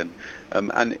African,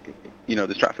 and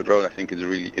the Stratford Road I think is a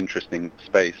really interesting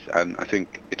space, and I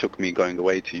think it took me going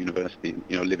away to university,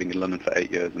 living in London for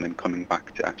 8 years and then coming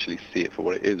back to actually see it for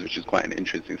what it is, which is quite an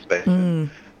interesting space. And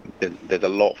there's a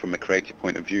lot from a creative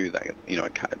point of view that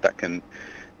that can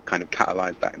kind of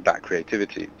catalyze that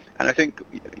creativity. And I think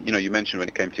you mentioned when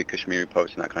it came to Kashmiri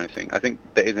poets and that kind of thing, I think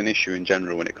there is an issue in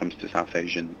general when it comes to South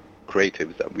Asian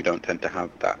creatives that we don't tend to have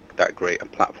that great a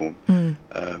platform.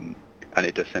 And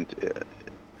it does tend to,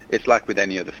 it's like with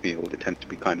any other field, it tends to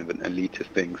be kind of an elitist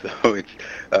thing. So it's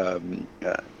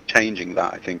changing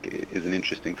that, I think, is an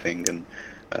interesting thing. And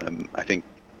I think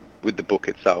with the book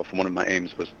itself, one of my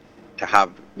aims was to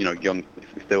have,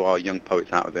 if there are young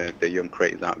poets out there, if there are young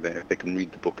creators out there, if they can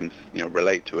read the book and,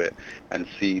 relate to it and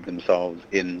see themselves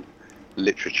in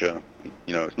literature,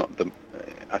 it's not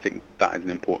I think that is an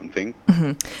important thing.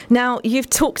 Now, you've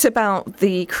talked about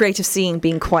the creative scene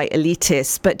being quite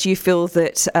elitist, but do you feel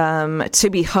that to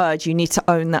be heard, you need to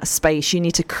own that space, you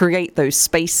need to create those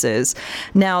spaces?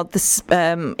 Now, this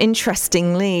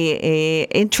interesting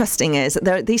is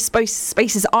that these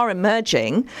spaces are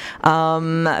emerging,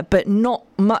 but not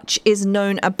much is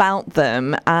known about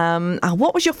them.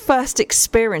 What was your first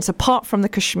experience, apart from the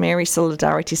Kashmiri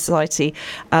Solidarity Society,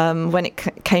 when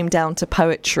it came down to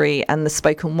poetry and the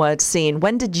spoken word scene.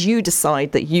 When did you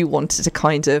decide that you wanted to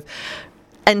kind of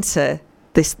enter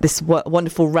this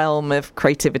wonderful realm of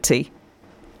creativity?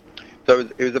 So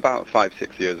it was about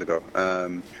 5-6 years ago.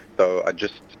 So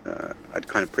I'd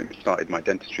kind of pretty much started my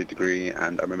dentistry degree,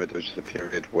 and I remember there was just a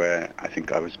period where I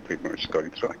think I was pretty much going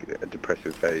through like a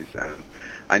depressive phase, and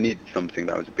I needed something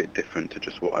that was a bit different to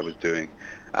just what I was doing.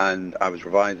 And I was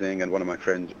revising, and one of my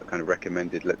friends kind of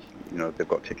recommended, they've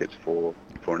got tickets for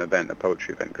an event, a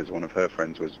poetry event, because one of her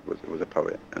friends was a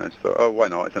poet. And I just thought, oh, why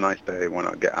not? It's a nice day. Why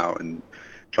not get out and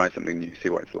try something new, see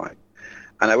what it's like?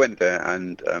 And I went there,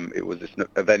 and it was this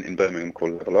event in Birmingham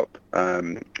called Level Up.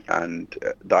 And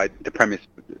the premise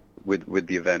with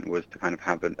the event was to kind of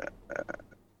have an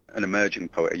emerging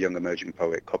poet, a young emerging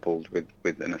poet, coupled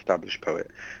with an established poet.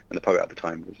 And the poet at the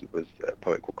time was a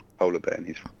poet called Polar Bear, and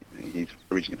he's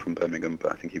originally from Birmingham,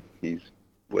 but I think he's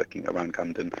working around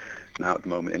Camden now at the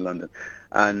moment in London.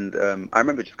 And I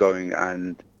remember just going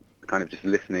and kind of just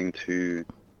listening to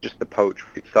just the poetry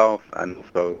itself, and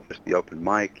also just the open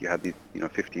mic. You had these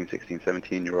 15, 16,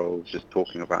 17-year-olds just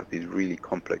talking about these really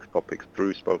complex topics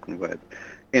through spoken word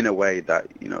in a way that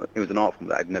it was an art form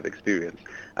that I'd never experienced.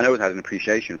 And I always had an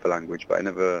appreciation for language, but I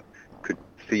never could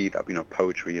see that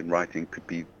poetry and writing could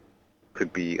be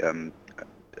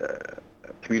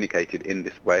communicated in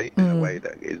this way, in a way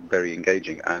that is very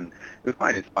engaging. And it was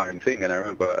quite an inspiring thing. And I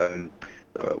remember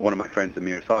one of my friends,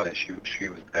 Amina Attiq, she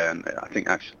was there, and I think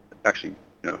actually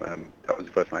that was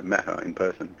the first time I met her in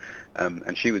person,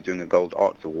 and she was doing a Gold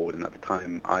Arts Award. And at the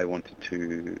time, I wanted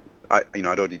to,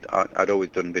 I'd always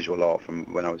done visual art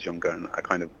from when I was younger, and I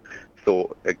kind of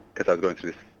thought, because I was going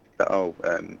through this, that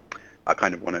I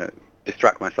kind of want to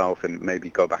distract myself and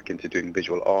maybe go back into doing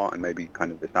visual art and maybe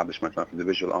kind of establish myself as a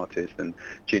visual artist. And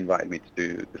she invited me to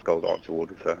do this Gold Arts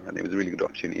Award with her, and it was a really good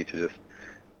opportunity to just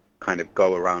kind of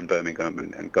go around Birmingham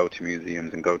and go to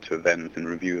museums and go to events and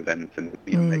review events and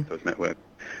make those networks.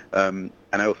 And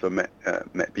I also met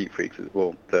Beat Freaks as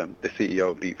well, the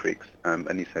CEO of Beat Freaks,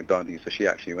 Anissa Gadi. So she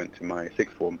actually went to my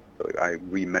sixth form. So I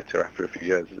re-met her after a few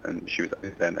years, and she was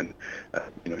then, and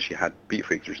she had Beat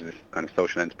Freaks, which is this kind of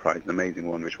social enterprise, an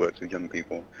amazing one which works with young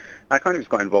people. I kind of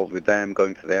just got involved with them,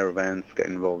 going to their events,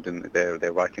 getting involved in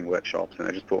their writing workshops, and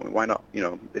I just thought, why not?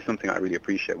 It's something I really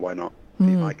appreciate. Why not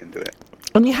see if I can do it?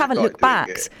 And you haven't looked back.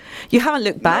 You haven't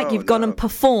looked back. No, You've gone and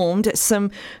performed at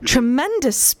some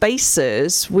tremendous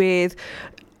spaces with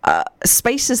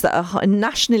spaces that are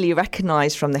nationally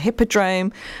recognised, from the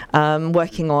Hippodrome,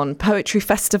 working on poetry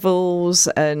festivals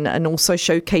and also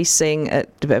showcasing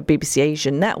at the BBC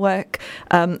Asian Network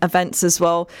events as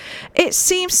well. It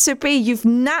seems to be you've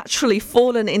naturally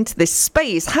fallen into this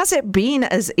space. Has it been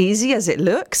as easy as it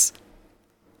looks?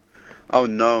 Oh,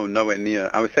 no, nowhere near.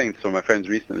 I was saying to some of my friends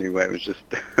recently where it was just,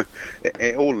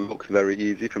 it all looks very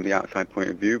easy from the outside point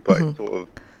of view, but it's sort of,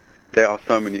 there's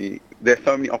so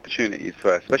many opportunities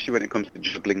for, especially when it comes to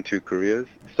juggling two careers,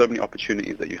 so many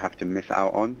opportunities that you have to miss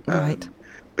out on,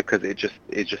 because it's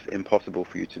just impossible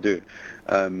for you to do.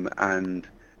 There's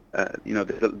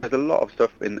a lot of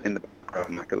stuff in the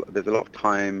background, there's a lot of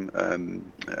time,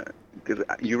 because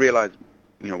you realise,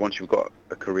 once you've got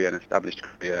a career, an established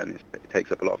career, and it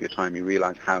takes up a lot of your time, you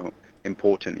realise how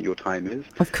important your time is.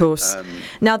 Of course.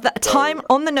 Now,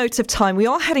 on the note of time, we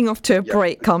are heading off to a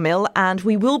break, Kamil, and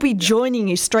we will be joining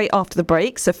you straight after the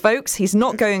break. So, folks, he's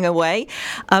not going away.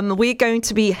 We're going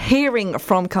to be hearing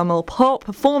from Kamil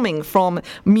performing from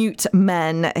Mute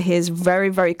Men, his very,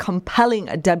 very compelling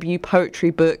debut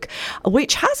poetry book,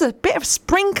 which has a bit of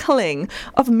sprinkling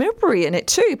of Milbury in it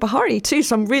too, Bahari too.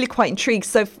 So I'm really quite intrigued.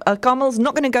 So Kamil's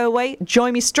not going to go away.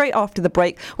 Join me straight after the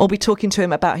break. We'll be talking to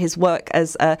him about his work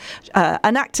as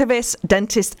an activist,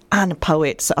 dentist and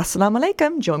poet. So assalamu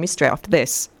alaikum. Join me straight after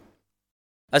this.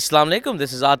 Assalamu alaikum.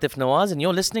 This is Atif Nawaz, and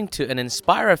you're listening to an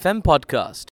Inspire FM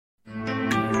podcast.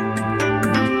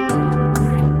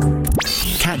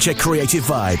 Catch a creative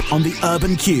vibe on the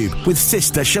Urban Cube with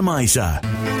Sister Shemiza.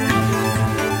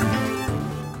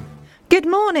 Good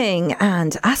morning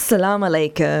and assalamu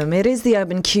alaikum. It is the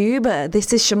Urban Cube.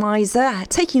 This is Shemiza,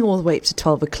 taking you all the way up to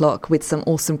 12 o'clock with some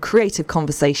awesome creative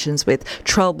conversations with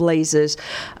trailblazers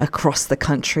across the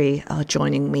country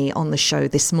joining me on the show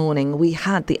this morning. We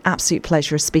had the absolute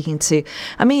pleasure of speaking to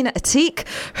Amina Attiq,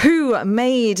 who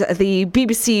made the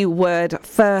BBC Word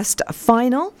First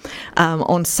final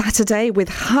on Saturday with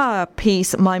her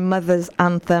piece, My Mother's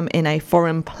Anthem in a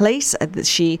Foreign Place.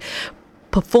 She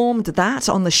performed that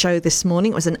on the show this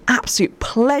morning. It was an absolute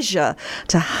pleasure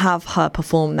to have her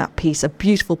perform that piece, a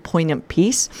beautiful, poignant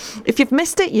piece. If you've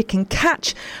missed it, you can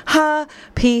catch her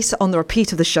piece on the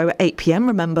repeat of the show at 8 p.m.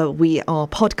 Remember, we are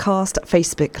podcast,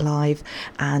 Facebook Live,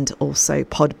 and also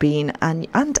Podbean,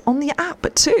 and on the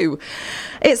app too.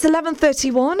 It's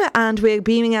 11:31, and we're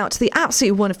beaming out to the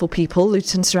absolutely wonderful people,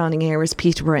 Luton surrounding areas,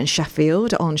 Peterborough and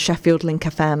Sheffield, on Sheffield Link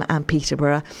FM and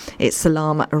Peterborough. It's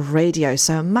Salam Radio.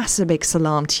 So a massive big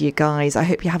salam to you guys. I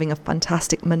hope you're having a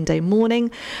fantastic Monday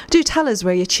morning. Do tell us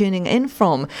where you're tuning in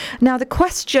from. Now, the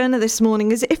question this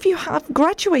morning is, if you have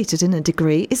graduated in a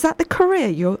degree, is that the career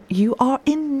you are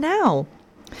in now?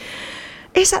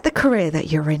 Is that the career that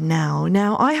you're in now?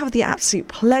 Now, I have the absolute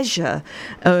pleasure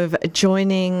of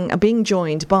being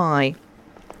joined by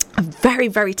a very,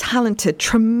 very talented,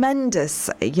 tremendous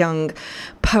young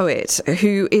poet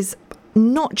who is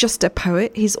not just a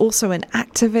poet, he's also an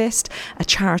activist, a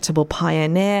charitable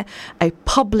pioneer, a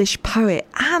published poet,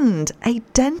 and a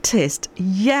dentist.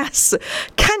 Yes.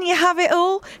 Can you have it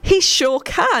all? He sure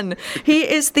can. He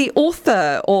is the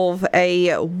author of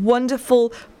a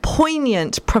wonderful,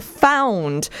 poignant,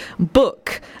 profound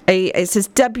book. It's his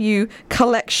debut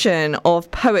collection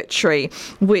of poetry,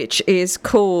 which is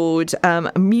called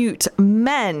Mute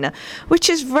Men, which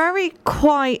is very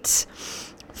quite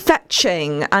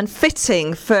fetching and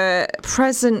fitting for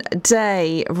present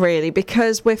day, really,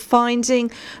 because we're finding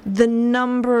the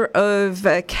number of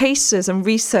cases and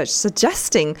research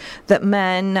suggesting that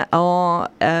men are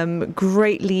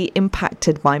greatly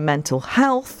impacted by mental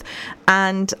health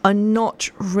and are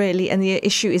not really, and the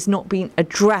issue is not being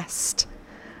addressed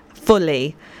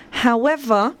fully.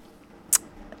 However,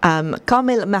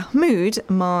 Kamil Mahmood,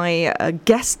 my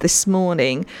guest this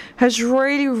morning, has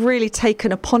really, really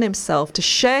taken upon himself to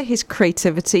share his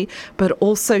creativity, but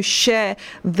also share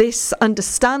this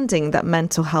understanding that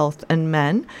mental health in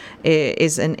men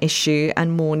is an issue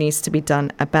and more needs to be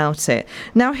done about it.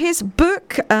 Now, his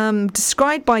book,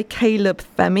 described by Caleb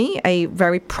Femi, a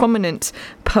very prominent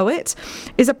poet,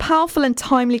 is a powerful and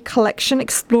timely collection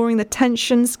exploring the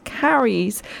tensions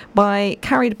carried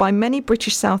by many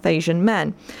British South Asian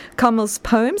men. Kamil's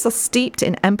poems are steeped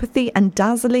in empathy and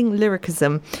dazzling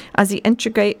lyricism as he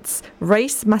integrates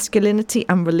race, masculinity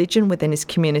and religion within his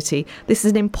community. This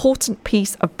is an important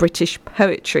piece of British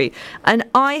poetry, and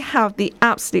I have the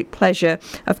absolute pleasure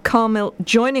of Kamil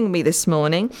joining me this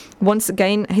morning. Once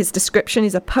again, his description: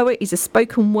 is a poet, he's a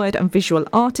spoken word and visual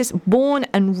artist, born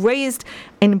and raised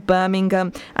in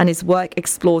Birmingham, and his work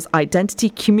explores identity,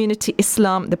 community,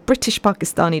 Islam, the British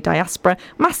Pakistani diaspora,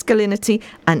 masculinity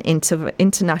and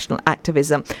international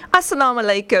activism. Assalamu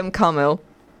alaikum, Kamil.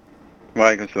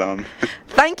 Walaikum salam.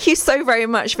 Thank you so very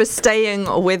much for staying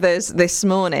with us this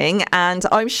morning, and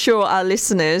I'm sure our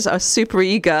listeners are super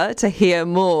eager to hear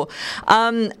more.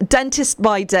 Dentist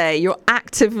by day, you're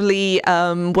actively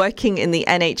working in the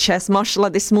NHS.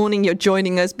 Mashallah, this morning you're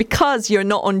joining us because you're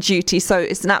not on duty, so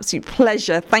it's an absolute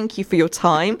pleasure. Thank you for your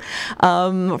time,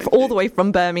 all the way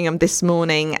from Birmingham this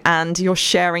morning, and you're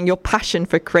sharing your passion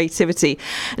for creativity.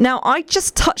 Now, I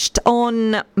just touched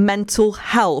on mental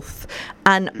health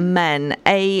and men,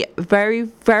 a very,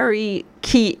 very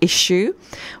key issue.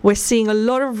 We're seeing a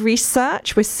lot of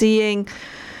research. We're seeing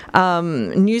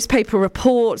newspaper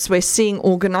reports. We're seeing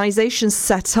organizations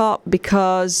set up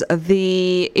because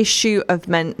the issue of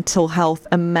mental health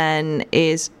and men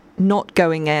is not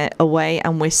going away,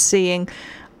 and we're seeing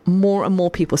more and more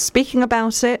people speaking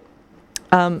about it.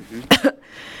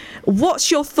 What's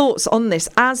your thoughts on this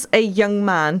as a young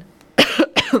man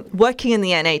working in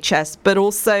the NHS, but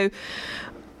also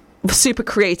super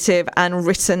creative and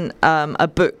written a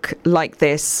book like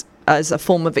this as a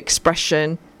form of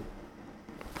expression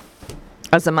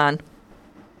as a man?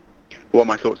 What are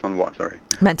my thoughts on what, sorry?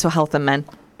 Mental health and men.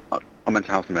 On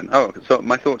mental health and men. Oh, so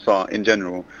my thoughts are, in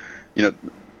general,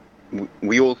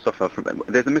 we all suffer from...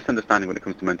 There's a misunderstanding when it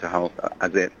comes to mental health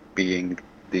as it being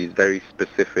these very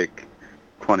specific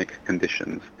chronic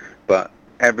conditions. But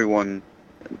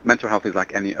mental health is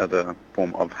like any other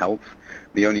form of health.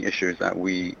 The only issue is that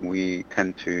we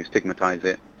tend to stigmatize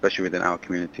it, especially within our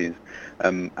communities.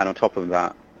 And on top of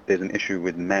that, there's an issue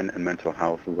with men and mental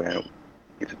health where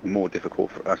it's more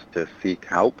difficult for us to seek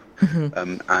help.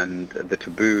 And the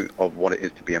taboo of what it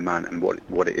is to be a man and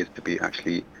what it is to be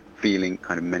actually feeling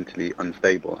kind of mentally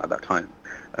unstable at that time.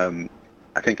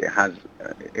 I think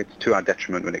it's to our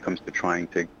detriment when it comes to trying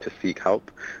to seek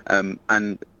help.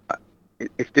 And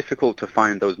it's difficult to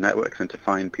find those networks and to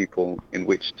find people in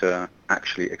which to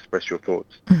actually express your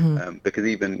thoughts. Because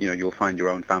even, you'll find your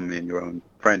own family and your own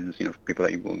friends, people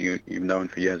that you've known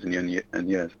for years and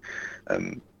years,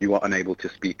 you are unable to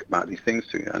speak about these things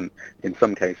to. And in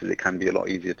some cases, it can be a lot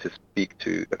easier to speak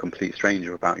to a complete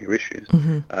stranger about your issues.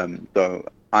 So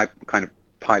I kind of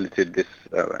piloted this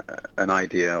an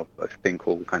idea of a thing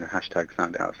called kind of hashtag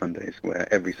Sound It Out Sundays,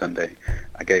 where every Sunday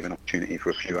I gave an opportunity for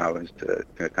a few hours to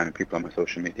kind of people on my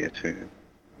social media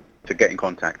to get in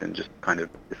contact and just kind of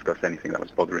discuss anything that was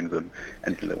bothering them,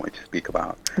 anything they wanted to speak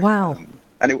about. Wow.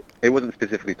 And it wasn't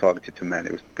specifically targeted to men;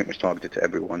 it was pretty much targeted to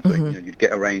everyone. So you'd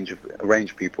get a range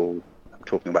of people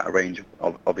talking about a range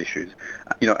of issues.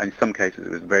 And in some cases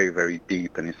it was very, very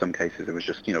deep, and in some cases it was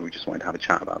just, we just wanted to have a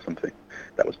chat about something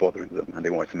that was bothering them, and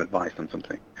they wanted some advice on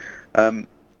something.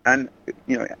 And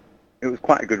it was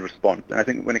quite a good response. And I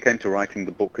think when it came to writing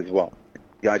the book as well,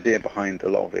 the idea behind a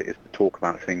lot of it is to talk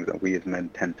about things that we as men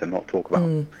tend to not talk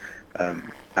about.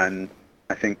 And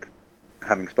I think,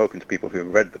 having spoken to people who have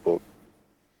read the book,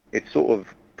 it sort of,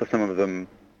 for some of them,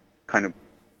 kind of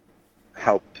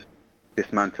helped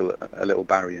dismantle a little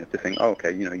barrier to think,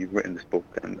 okay, you've written this book,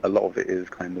 and a lot of it is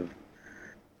kind of,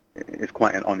 it's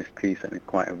quite an honest piece, and it's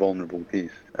quite a vulnerable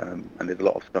piece, and there's a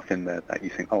lot of stuff in there that you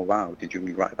think, oh wow, did you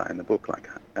rewrite that in the book?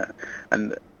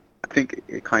 And I think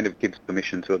it kind of gives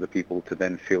permission to other people to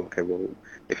then feel, okay, well,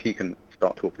 if he can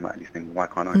start talking about these things, why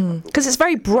can't I? Because it's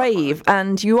very brave,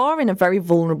 and you are in a very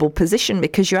vulnerable position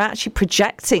because you're actually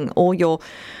projecting all your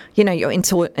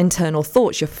internal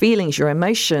thoughts, your feelings, your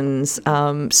emotions,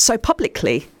 so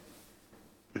publicly.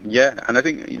 Yeah, and I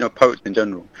think, poets in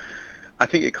general, I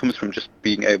think it comes from just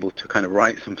being able to kind of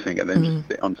write something and then just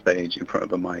sit on stage in front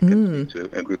of a mic and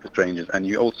speak to a group of strangers, and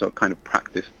you also kind of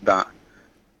practice that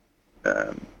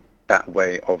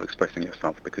way of expressing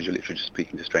yourself, because you're literally just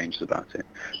speaking to strangers about it.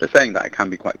 But saying that, it can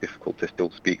be quite difficult to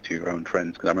still speak to your own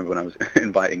friends, because I remember when I was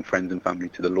inviting friends and family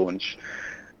to the launch,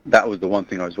 that was the one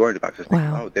thing I was worried about. Because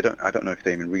I don't know if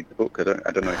they even read the book. I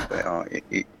don't know if they are,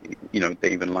 they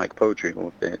even like poetry,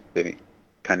 or if they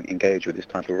can engage with this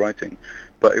type of writing.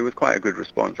 But it was quite a good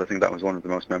response. I think that was one of the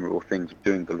most memorable things of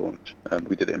doing the launch.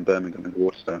 We did it in Birmingham in the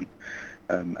Waterstone,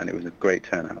 and it was a great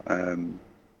turnout.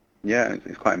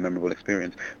 It's quite a memorable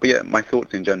experience. But yeah, my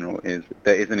thoughts in general is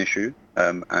there is an issue,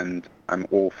 and I'm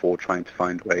all for trying to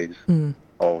find ways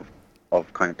of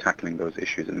kind of tackling those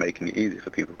issues and making it easy for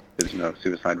people, because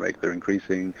suicide rates are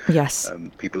increasing. Yes.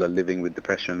 People are living with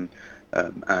depression,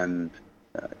 and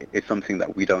it's something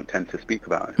that we don't tend to speak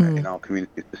about. In our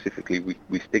community specifically,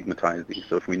 we stigmatize these.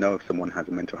 So if we know if someone has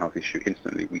a mental health issue,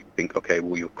 instantly we think, okay,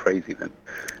 well, you're crazy then.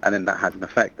 And then that has an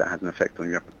effect. That has an effect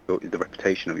on the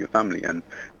reputation of your family. And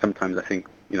sometimes I think,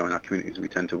 in our communities, we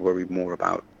tend to worry more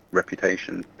about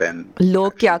reputation than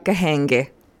what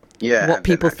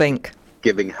people think.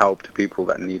 Giving help to people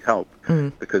that need help,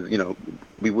 because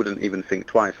we wouldn't even think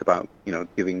twice about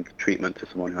giving treatment to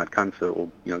someone who had cancer, or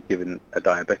giving a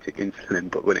diabetic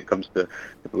insulin. But when it comes to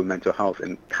people with mental health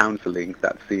and counselling,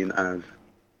 that's seen as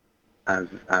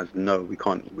no, we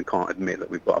can't admit that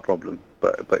we've got a problem,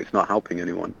 but it's not helping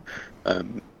anyone.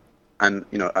 And,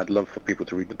 I'd love for people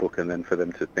to read the book and then for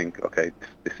them to think, okay,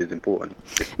 this is important.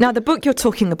 Now, the book you're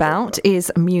talking about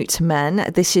is Mute Men.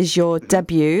 This is your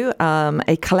debut,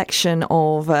 a collection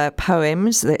of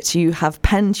poems that you have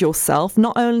penned yourself.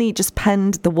 Not only just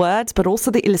penned the words, but also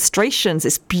the illustrations.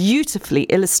 It's beautifully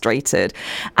illustrated.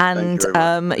 And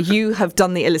you have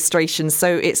done the illustrations.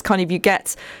 So it's kind of, you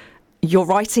get your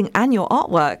writing and your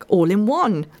artwork all in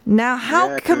one. Now,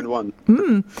 how can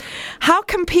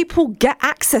people get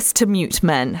access to Mute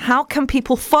Men? How can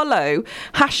people follow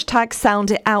hashtag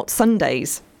Sound It Out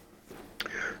Sundays?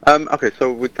 Okay,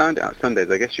 so with Sound It Out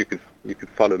Sundays, I guess you could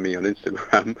follow me on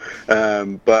Instagram,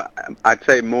 but I'd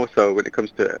say more so when it comes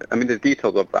to, there's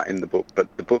details of that in the book, but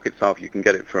the book itself, you can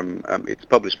get it from, it's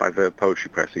published by Verve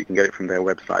Poetry Press, so you can get it from their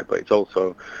website, but it's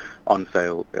also on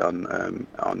sale on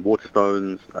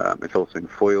Waterstones. It's also in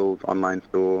Foyle's online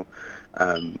store.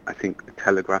 I think the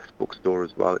Telegraph's bookstore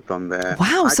as well. It's on there.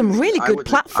 Wow, some really good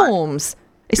platforms.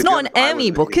 It's not an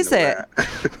Emmy book, is it?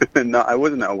 No, I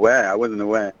wasn't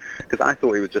aware because I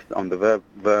thought it was just on the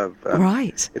Verve.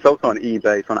 Right. It's also on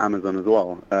eBay. It's on Amazon as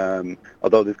well.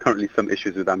 Although there's currently some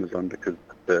issues with Amazon because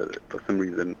for some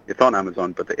reason it's on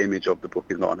Amazon, but the image of the book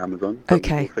is not on Amazon. So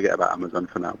okay. We'll forget about Amazon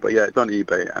for now. But yeah, it's on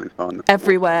eBay and it's on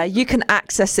everywhere. You can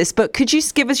access this book. Could you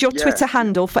give us your Twitter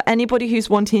handle for anybody who's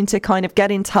wanting to kind of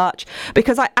get in touch?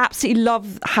 Because I absolutely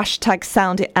love hashtag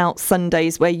Sound It Out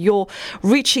Sundays, where you're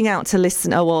reaching out to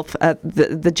listeners of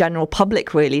the general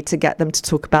public, really, to get them to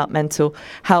talk about mental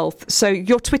health. So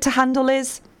your Twitter handle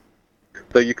is?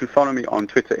 So you can follow me on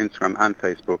Twitter, Instagram, and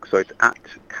Facebook. So it's at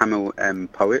Kamil M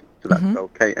Poet. So that's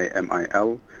spelled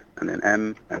Kamil, and then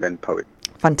M, and then Poet.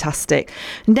 Fantastic.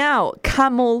 Now,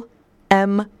 Kamil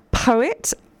M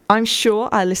Poet, I'm sure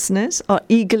our listeners are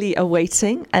eagerly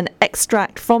awaiting an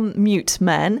extract from Mute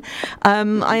Men.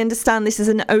 I understand this is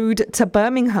an ode to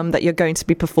Birmingham that you're going to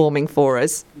be performing for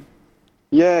us.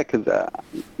 Yeah, because,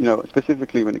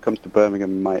 specifically when it comes to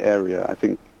Birmingham, my area, I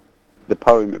think the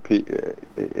poem,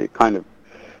 it kind of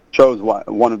shows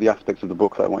one of the aspects of the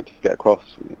book that I want to get across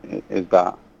is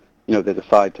that, there's a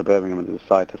side to Birmingham and there's a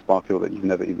side to Sparkhill that you've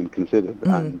never even considered.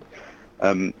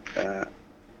 And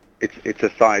it's a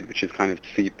side which is kind of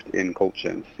seeped in culture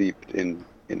and seeped in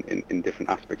different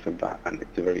aspects of that, and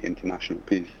it's a very international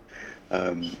piece.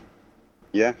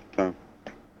 So...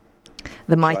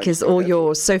 The mic is all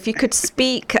yours. So if you could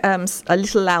speak a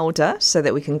little louder so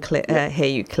that we can hear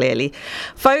you clearly.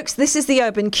 Folks, this is the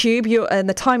Urban Cube. And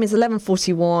the time is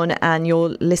 11:41 and you're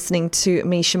listening to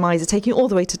me, Shemiza, taking you all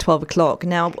the way to 12 o'clock.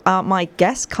 Now, my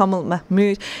guest, Kamil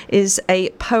Mahmood, is a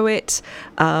poet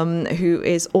who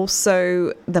is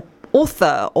also the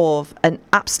author of an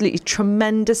absolutely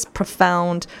tremendous,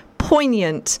 profound,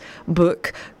 poignant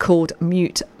book called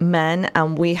Mute Men,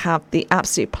 and we have the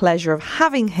absolute pleasure of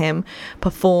having him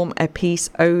perform a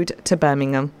piece ode to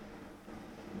Birmingham.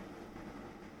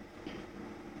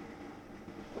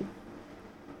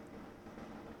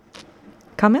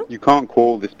 Kamil? You can't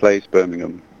call this place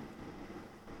Birmingham.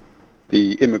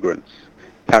 The immigrants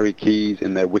carry keys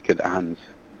in their wicked hands,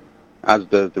 as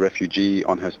does the refugee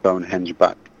on her Stonehenge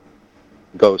back.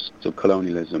 Ghosts of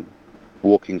colonialism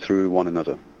walking through one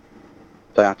another.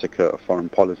 Sciatica of foreign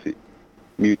policy,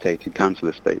 mutated council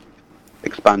estate,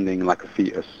 expanding like a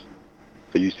fetus,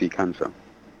 so you see cancer.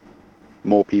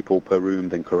 More people per room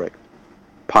than correct,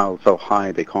 piled so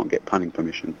high they can't get planning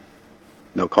permission.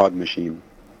 No card machine,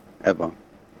 ever.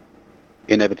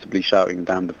 Inevitably shouting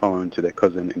down the phone to their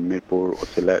cousin in Mirpur or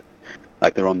Sylhet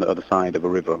like they're on the other side of a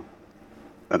river.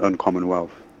 An uncommon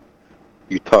wealth.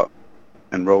 You tut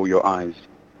and roll your eyes,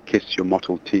 kiss your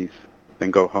mottled teeth,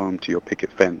 then go home to your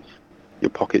picket fence, your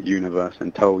pocket universe,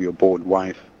 and tell your bored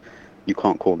wife, you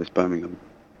can't call this Birmingham.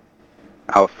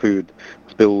 Our food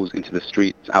spills into the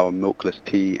streets, our milkless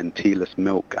tea and tealess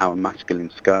milk, our masculine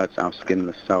skirts, our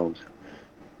skinless selves.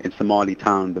 In Somali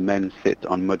town, the men sit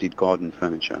on muddied garden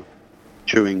furniture,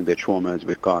 chewing their traumas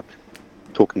with God,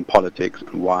 talking politics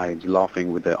and wives,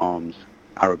 laughing with their arms,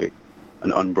 Arabic,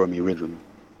 an unbrummy rhythm.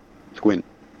 Squint,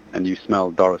 and you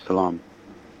smell Dar es Salaam,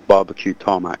 barbecue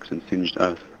tarmacs and singed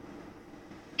earth.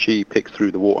 She picks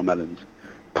through the watermelons,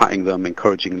 patting them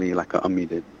encouragingly like her ummi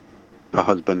did. Her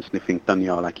husband sniffing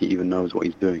tanya like he even knows what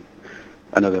he's doing.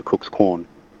 Another cooks corn,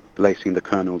 lacing the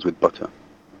kernels with butter,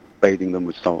 bathing them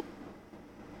with salt.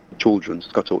 Children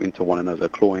scuttle into one another,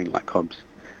 clawing like cubs,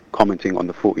 commenting on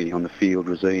the footy on the field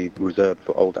reserved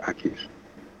for older Akis.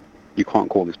 You can't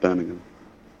call this Birmingham.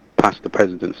 Past the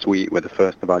president's suite where the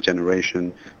first of our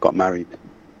generation got married.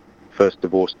 First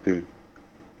divorced too.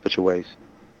 Such a waste.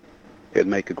 It'd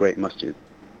make a great masjid,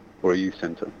 or a youth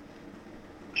centre.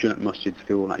 Shouldn't masjids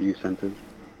feel like youth centres?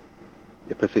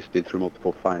 It persisted through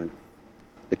multiple fires.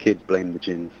 The kids blamed the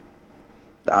jinns.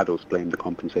 The adults blamed the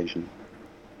compensation.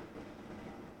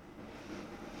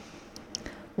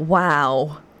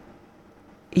 Wow.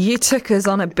 You took us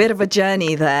on a bit of a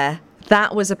journey there.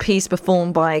 That was a piece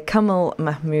performed by Kamil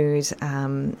Mahmood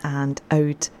and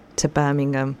Ode to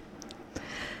Birmingham.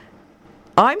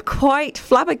 I'm quite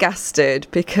flabbergasted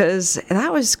because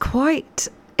that was quite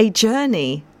a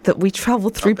journey that we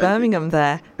travelled through Birmingham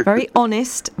there. Very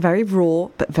honest, very raw,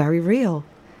 but very real.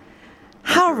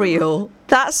 How real?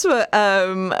 That's what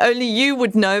only you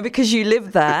would know because you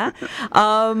live there.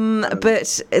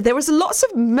 But there was lots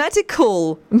of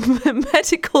medical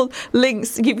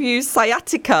links. You use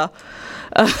sciatica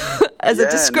as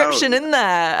a description in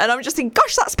there. And I'm just thinking,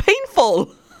 gosh, that's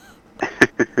painful.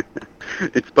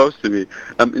 It's supposed to be.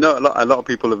 A lot of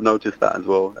people have noticed that as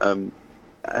well.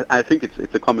 I think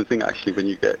it's a common thing actually when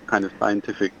you get kind of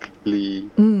scientifically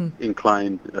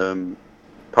inclined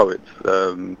poets.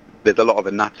 There's a lot of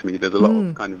anatomy. There's a lot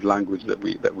of kind of language that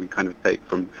we kind of take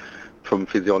from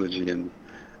physiology and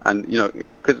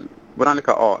because when I look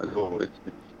at art as well, it's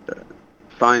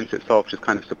science itself just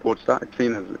kind of supports that. It's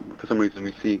seen as, for some reason,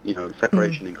 we see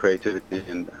separation in creativity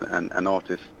and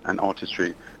artists and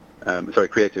artistry.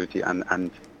 Creativity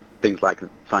and things like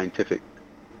scientific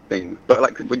things. But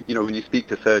like when you speak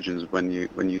to surgeons, when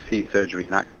you see surgery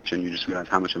in action, you just realize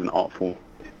how much of an art form,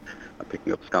 like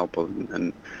picking up a scalpel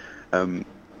and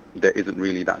there isn't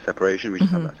really that separation. We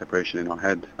just have that separation in our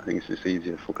head. I think it's just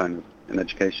easier for kind of an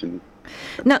education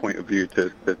point of view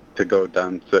to go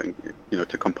down certain,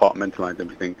 to compartmentalize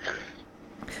everything.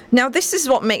 Now, this is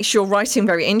what makes your writing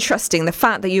very interesting, the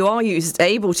fact that you are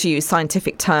able to use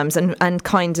scientific terms and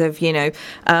kind of,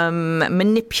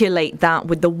 manipulate that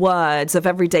with the words of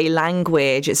everyday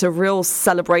language. It's a real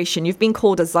celebration. You've been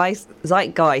called a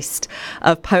zeitgeist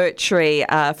of poetry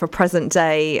for present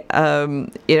day,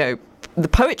 the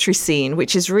poetry scene,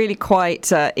 which is really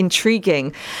quite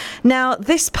intriguing. Now,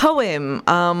 this poem,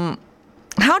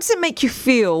 how does it make you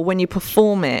feel when you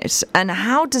perform it? And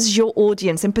how does your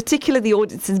audience, in particular the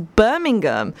audience in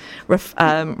Birmingham,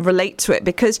 relate to it?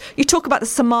 Because you talk about the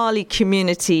Somali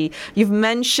community. You've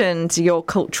mentioned your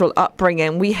cultural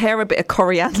upbringing. We hear a bit of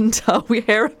coriander. We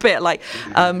hear a bit like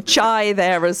chai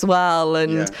there as well,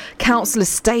 and council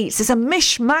estates. It's a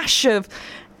mishmash of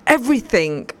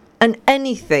everything and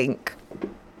anything.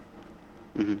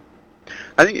 Mm-hmm.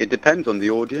 I think it depends on the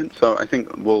audience. So I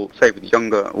think we'll say with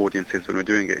younger audiences, when we're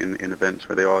doing it in events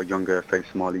where they are younger, say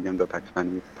Somali, younger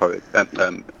Pakistani poets,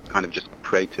 kind of just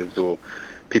creatives or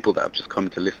people that have just come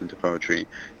to listen to poetry,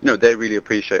 they really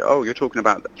appreciate, you're talking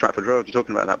about Stratford Road, you're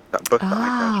talking about that bus that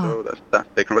I catch,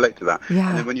 that they can relate to that. Yeah.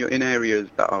 And then when you're in areas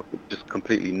that are just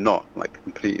completely not, like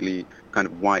completely kind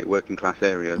of white working class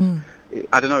areas,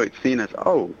 I don't know, it's seen as,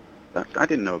 I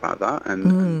didn't know about that,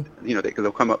 and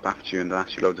they'll come up after you and they'll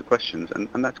ask you loads of questions,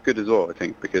 and that's good as well, I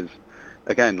think, because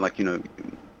again,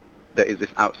 there is this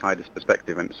outsider's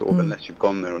perspective, and sort of unless you've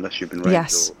gone there, unless you've been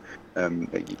raised, or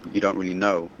you don't really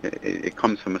know. It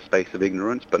comes from a space of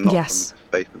ignorance, but not from a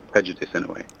space of prejudice in a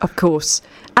way. Of course,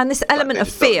 and this element of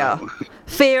fear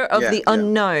of the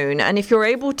unknown, and if you're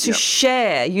able to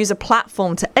use a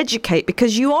platform to educate,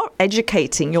 because you are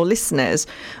educating your listeners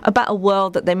about a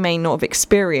world that they may not have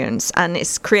experienced, and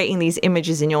it's creating these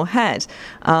images in your head.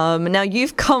 Now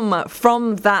you've come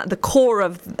from the core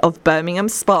of Birmingham,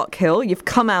 Spark Hill. You've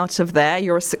come out of there.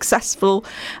 You're a successful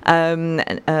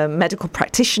medical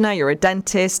practitioner. You're a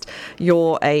dentist.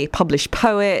 You're a published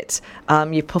poet.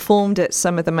 You've performed at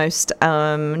some of the most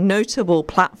notable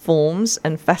platforms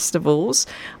and festivals.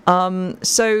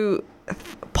 So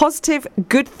positive,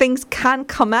 good things can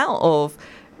come out of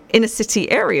inner city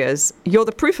areas. You're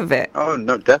the proof of it. Oh,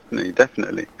 no, definitely.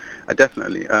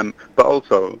 But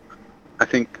also, I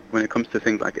think when it comes to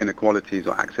things like inequalities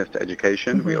or access to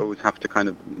education, we always have to kind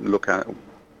of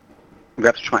we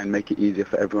have to try and make it easier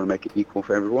for everyone, make it equal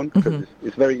for everyone, because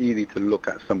it's very easy to look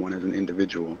at someone as an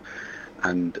individual,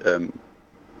 and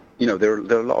there are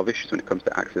a lot of issues when it comes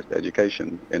to access to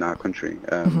education in our country,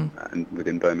 and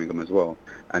within Birmingham as well.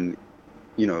 And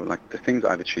like the things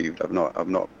I've achieved, I've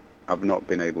not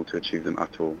been able to achieve them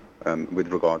at all. With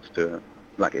regards to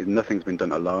nothing's been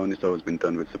done alone. It's always been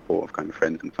done with support of kind of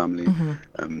friends and family.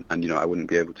 And I wouldn't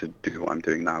be able to do what I'm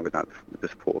doing now without the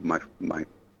support of my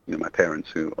parents,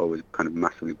 who are always kind of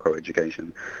massively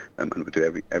pro-education, and would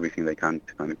do everything they can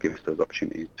to kind of give us those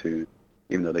opportunities to,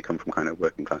 even though they come from kind of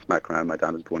working class background. My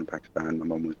dad was born in Pakistan, my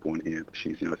mum was born here, but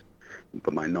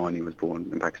but my nanny was born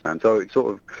in Pakistan. So it's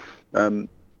sort of,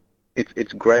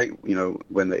 it's great,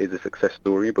 when there is a success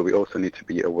story, but we also need to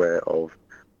be aware of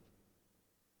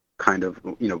kind of,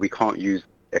 we can't use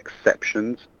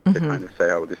exceptions to kind of say,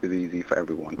 this is easy for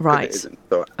everyone. Right. It isn't.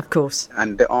 So, of course.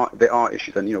 And there are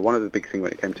issues, and one of the big things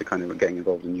when it came to kind of getting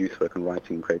involved in youth work and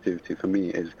writing and creativity for me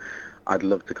is I'd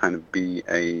love to kind of be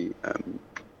a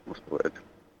what's the word?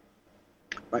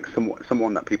 Like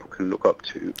someone that people can look up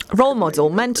to. Role model,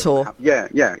 mentor. Yeah.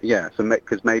 So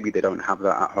because maybe they don't have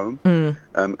that at home.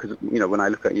 Because when I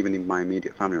look at even in my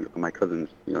immediate family, I look at my cousins.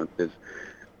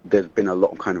 There's been a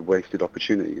lot of kind of wasted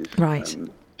opportunities. Right.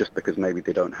 Just because maybe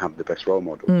they don't have the best role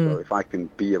model. So if I can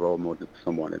be a role model to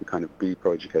someone and kind of be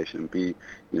pro-education and be,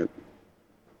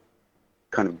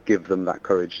 kind of give them that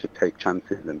courage to take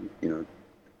chances, and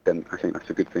then I think that's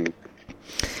a good thing.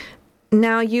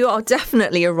 Now, you are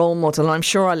definitely a role model. I'm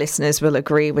sure our listeners will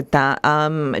agree with that.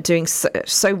 Doing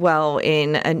so well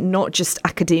in not just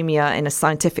academia, in a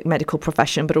scientific medical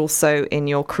profession, but also in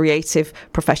your creative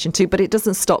profession too. But it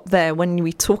doesn't stop there. When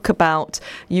we talk about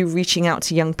you reaching out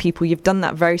to young people, you've done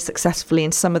that very successfully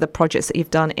in some of the projects that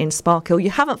you've done in Sparkhill. You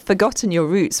haven't forgotten your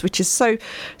roots, which is so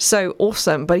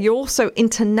awesome. But you're also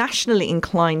internationally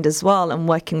inclined as well, and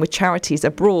working with charities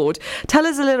abroad. Tell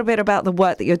us a little bit about the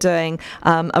work that you're doing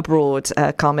abroad.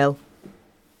 Kamil.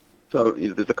 So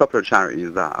there's a couple of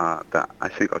charities that I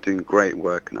think are doing great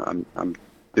work, and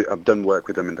I've done work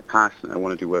with them in the past, and I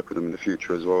want to do work with them in the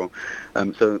future as well.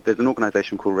 So there's an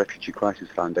organisation called Refugee Crisis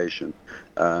Foundation,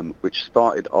 which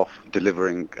started off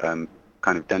delivering kind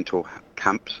of dental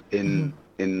camps in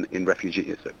in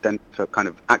refugees, so kind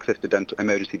of access to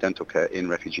emergency dental care in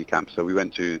refugee camps. So we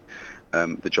went to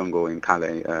the jungle in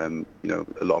Calais.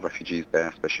 A lot of refugees there,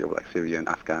 especially of like Syrian,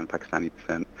 Afghan, Pakistani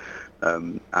descent.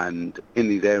 And in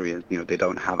these areas, they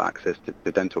don't have access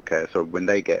to dental care. So when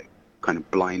they get kind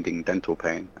of blinding dental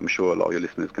pain, I'm sure a lot of your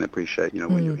listeners can appreciate,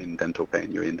 when you're in dental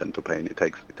pain, it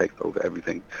takes over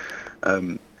everything.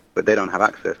 But they don't have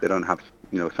access. They don't have,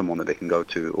 someone that they can go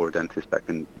to, or a dentist that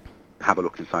can have a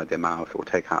look inside their mouth, or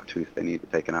take out tooth if they need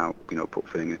it taken out, put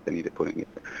filling if they need it putting it.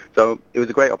 So it was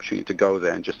a great opportunity to go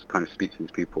there and just kind of speak to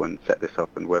these people and set this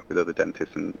up and work with other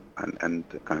dentists and kind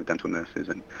of dental nurses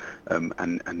and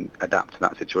adapt to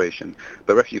that situation.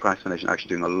 But Refugee Crisis Foundation are actually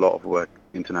doing a lot of work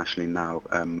internationally now.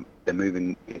 They're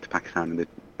moving into Pakistan, and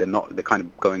they're kind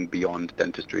of going beyond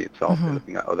dentistry itself. They're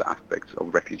looking at other aspects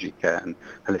of refugee care and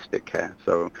holistic care.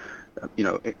 So,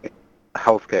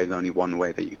 healthcare is only one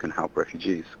way that you can help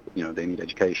refugees. They need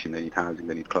education, they need housing,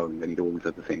 they need clothing, they need all these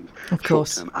other things. Of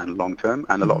course. Short-term and long-term,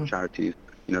 and a lot of charities,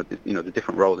 the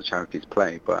different roles that charities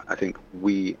play. But I think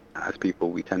we, as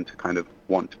people, we tend to kind of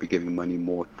want to be giving money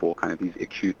more for kind of these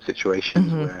acute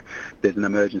situations where there's an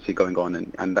emergency going on,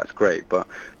 and that's great. But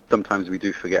sometimes we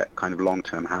do forget kind of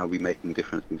long-term how we're making a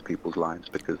difference in these people's lives,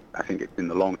 because I think in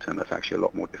the long term that's actually a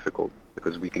lot more difficult,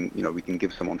 because we can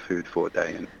give someone food for a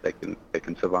day and they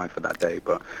can survive for that day,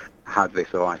 but how do they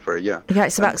survive for a year? Yeah,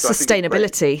 it's about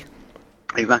sustainability.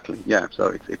 Exactly, yeah.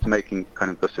 So it's making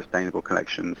kind of the sustainable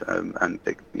connections, and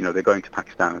they're going to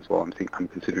Pakistan as well. I'm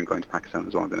considering going to Pakistan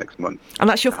as well in the next month. And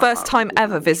that's your first time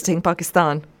ever visiting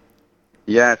Pakistan?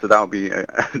 Yeah, so that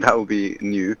will be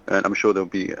new, and I'm sure there'll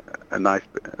be a nice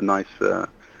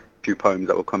few poems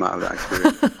that will come out of that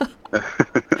experience.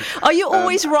 Are you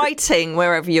always writing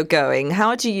wherever you're going?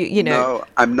 How do you No,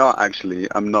 I'm not actually.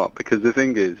 I'm not, because the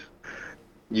thing is,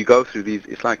 you go through these.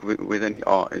 It's like with any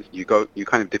art, you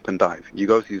kind of dip and dive. You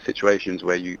go through situations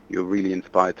where you're really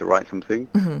inspired to write something,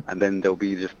 and then there'll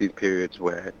be just these periods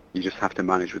where you just have to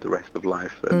manage with the rest of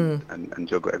life and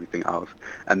juggle everything else.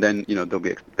 And then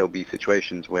there'll be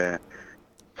situations where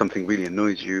something really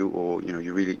annoys you, or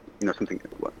you really something,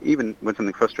 even when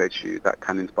something frustrates you, that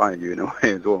can inspire you in a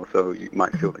way as well. So you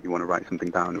might feel that you want to write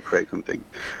something down or create something.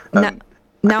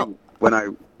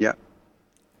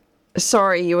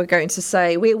 Sorry, you were going to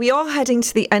say, we are heading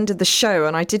to the end of the show,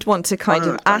 and I did want to kind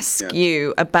of ask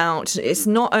you about, it's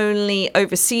not only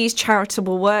overseas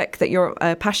charitable work that you're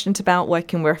passionate about,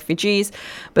 working with refugees,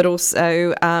 but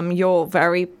also you're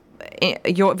very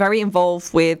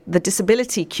involved with the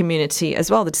disability community as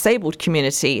well, the disabled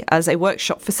community, as a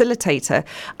workshop facilitator.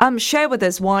 Share with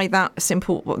us why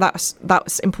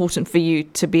that's important for you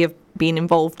to be being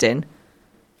involved in.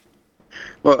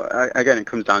 Well, again, it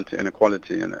comes down to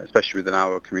inequality, and especially within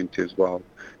our community as well.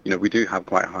 We do have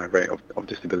quite a high rate of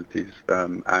disabilities,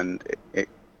 and there's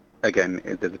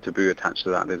a taboo attached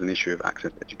to that. There's an issue of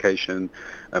access to education,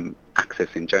 access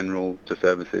in general to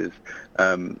services,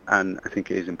 and I think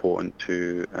it is important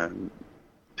to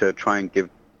try and give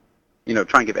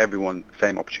everyone the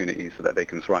same opportunities so that they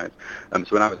can thrive. So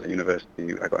when I was at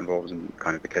university, I got involved in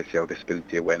kind of the KCL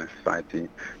Disability Awareness Society.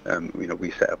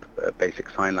 We set up basic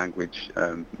sign language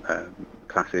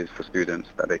classes for students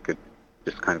that they could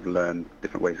just kind of learn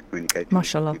different ways of communicating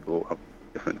with people of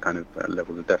different kind of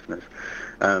levels of deafness.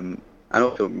 And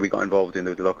also we got involved in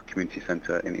the local community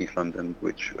centre in East London,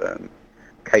 which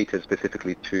caters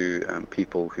specifically to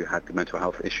people who had mental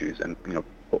health issues, and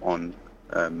put on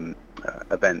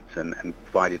events and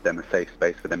provided them a safe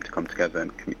space for them to come together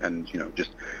and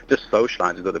just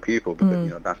socialise with other people,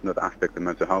 because that's another aspect of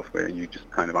mental health where you just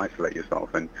kind of isolate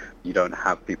yourself and you don't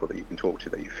have people that you can talk to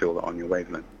that you feel are on your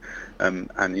wavelength. And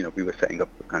we were setting up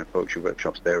kind of poetry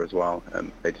workshops there as well.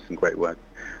 They did some great work.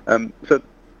 So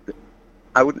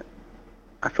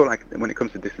I feel like when it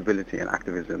comes to disability and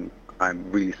activism,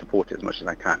 I'm really support it as much as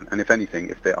I can. And if anything,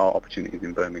 if there are opportunities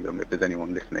in Birmingham, if there's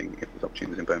anyone listening, if there's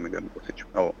opportunities in Birmingham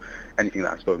or anything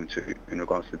that I've spoken to in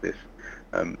regards to this,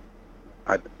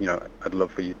 I'd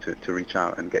love for you to reach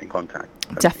out and get in contact.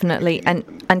 Definitely.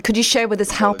 And could you share with us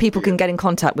how people can get in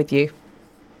contact with you?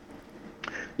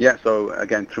 Yeah, so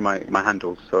again, through my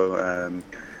handles. So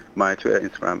my Twitter,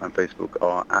 Instagram and Facebook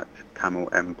are at Kamil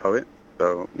M Poet.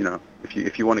 So,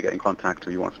 if you want to get in contact,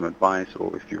 or you want some advice,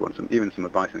 or if you want some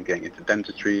advice on getting into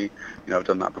dentistry, I've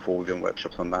done that before. We've done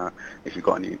workshops on that. If you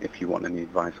want any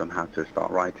advice on how to start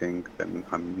writing, then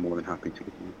I'm more than happy to give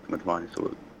you some advice,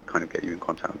 or kind of get you in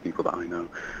contact with people that I know.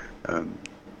 I'm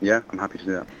happy to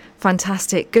do that.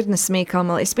 Fantastic. Goodness me,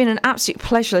 Kamil. It's been an absolute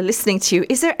pleasure listening to you.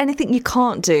 Is there anything you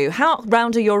can't do? How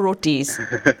round are your roadies?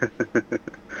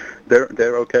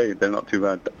 they're okay. They're not too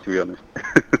bad, to be honest.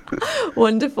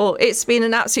 Wonderful. It's been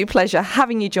an absolute pleasure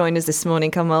having you join us this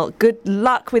morning, Kamil. Good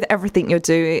luck with everything you're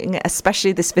doing,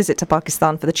 especially this visit to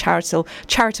Pakistan for the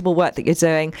charitable work that you're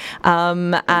doing,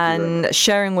 and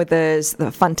sharing with us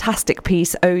the fantastic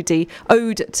piece, Ode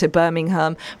to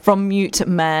Birmingham, from Mute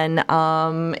Men.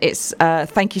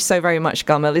 Thank you so very much,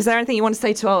 Kamil. Is there anything you want to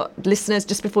say to our listeners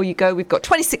just before you go? We've got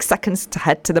 26 seconds to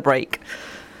head to the break.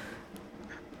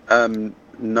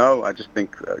 No, I just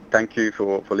think thank you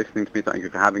for listening to me. Thank you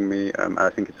for having me.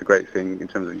 I think it's a great thing in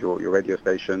terms of your radio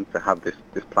station to have this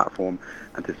platform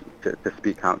and to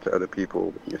speak out to other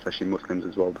people, especially Muslims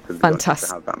as well, because we don't have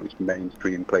to have that much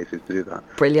mainstream places to do that.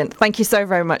 Brilliant. Thank you so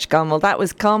very much, Kamil. That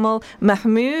was Kamil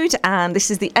Mahmood, and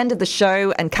this is the end of the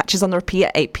show, and catch us on the repeat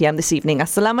at 8 p.m. this evening.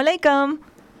 Assalamu alaikum.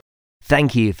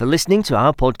 Thank you for listening to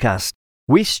our podcast.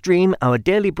 We stream our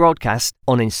daily broadcast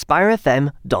on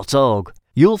inspirefm.org.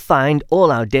 You'll find all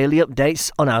our daily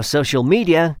updates on our social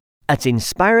media at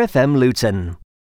Inspire FM Luton.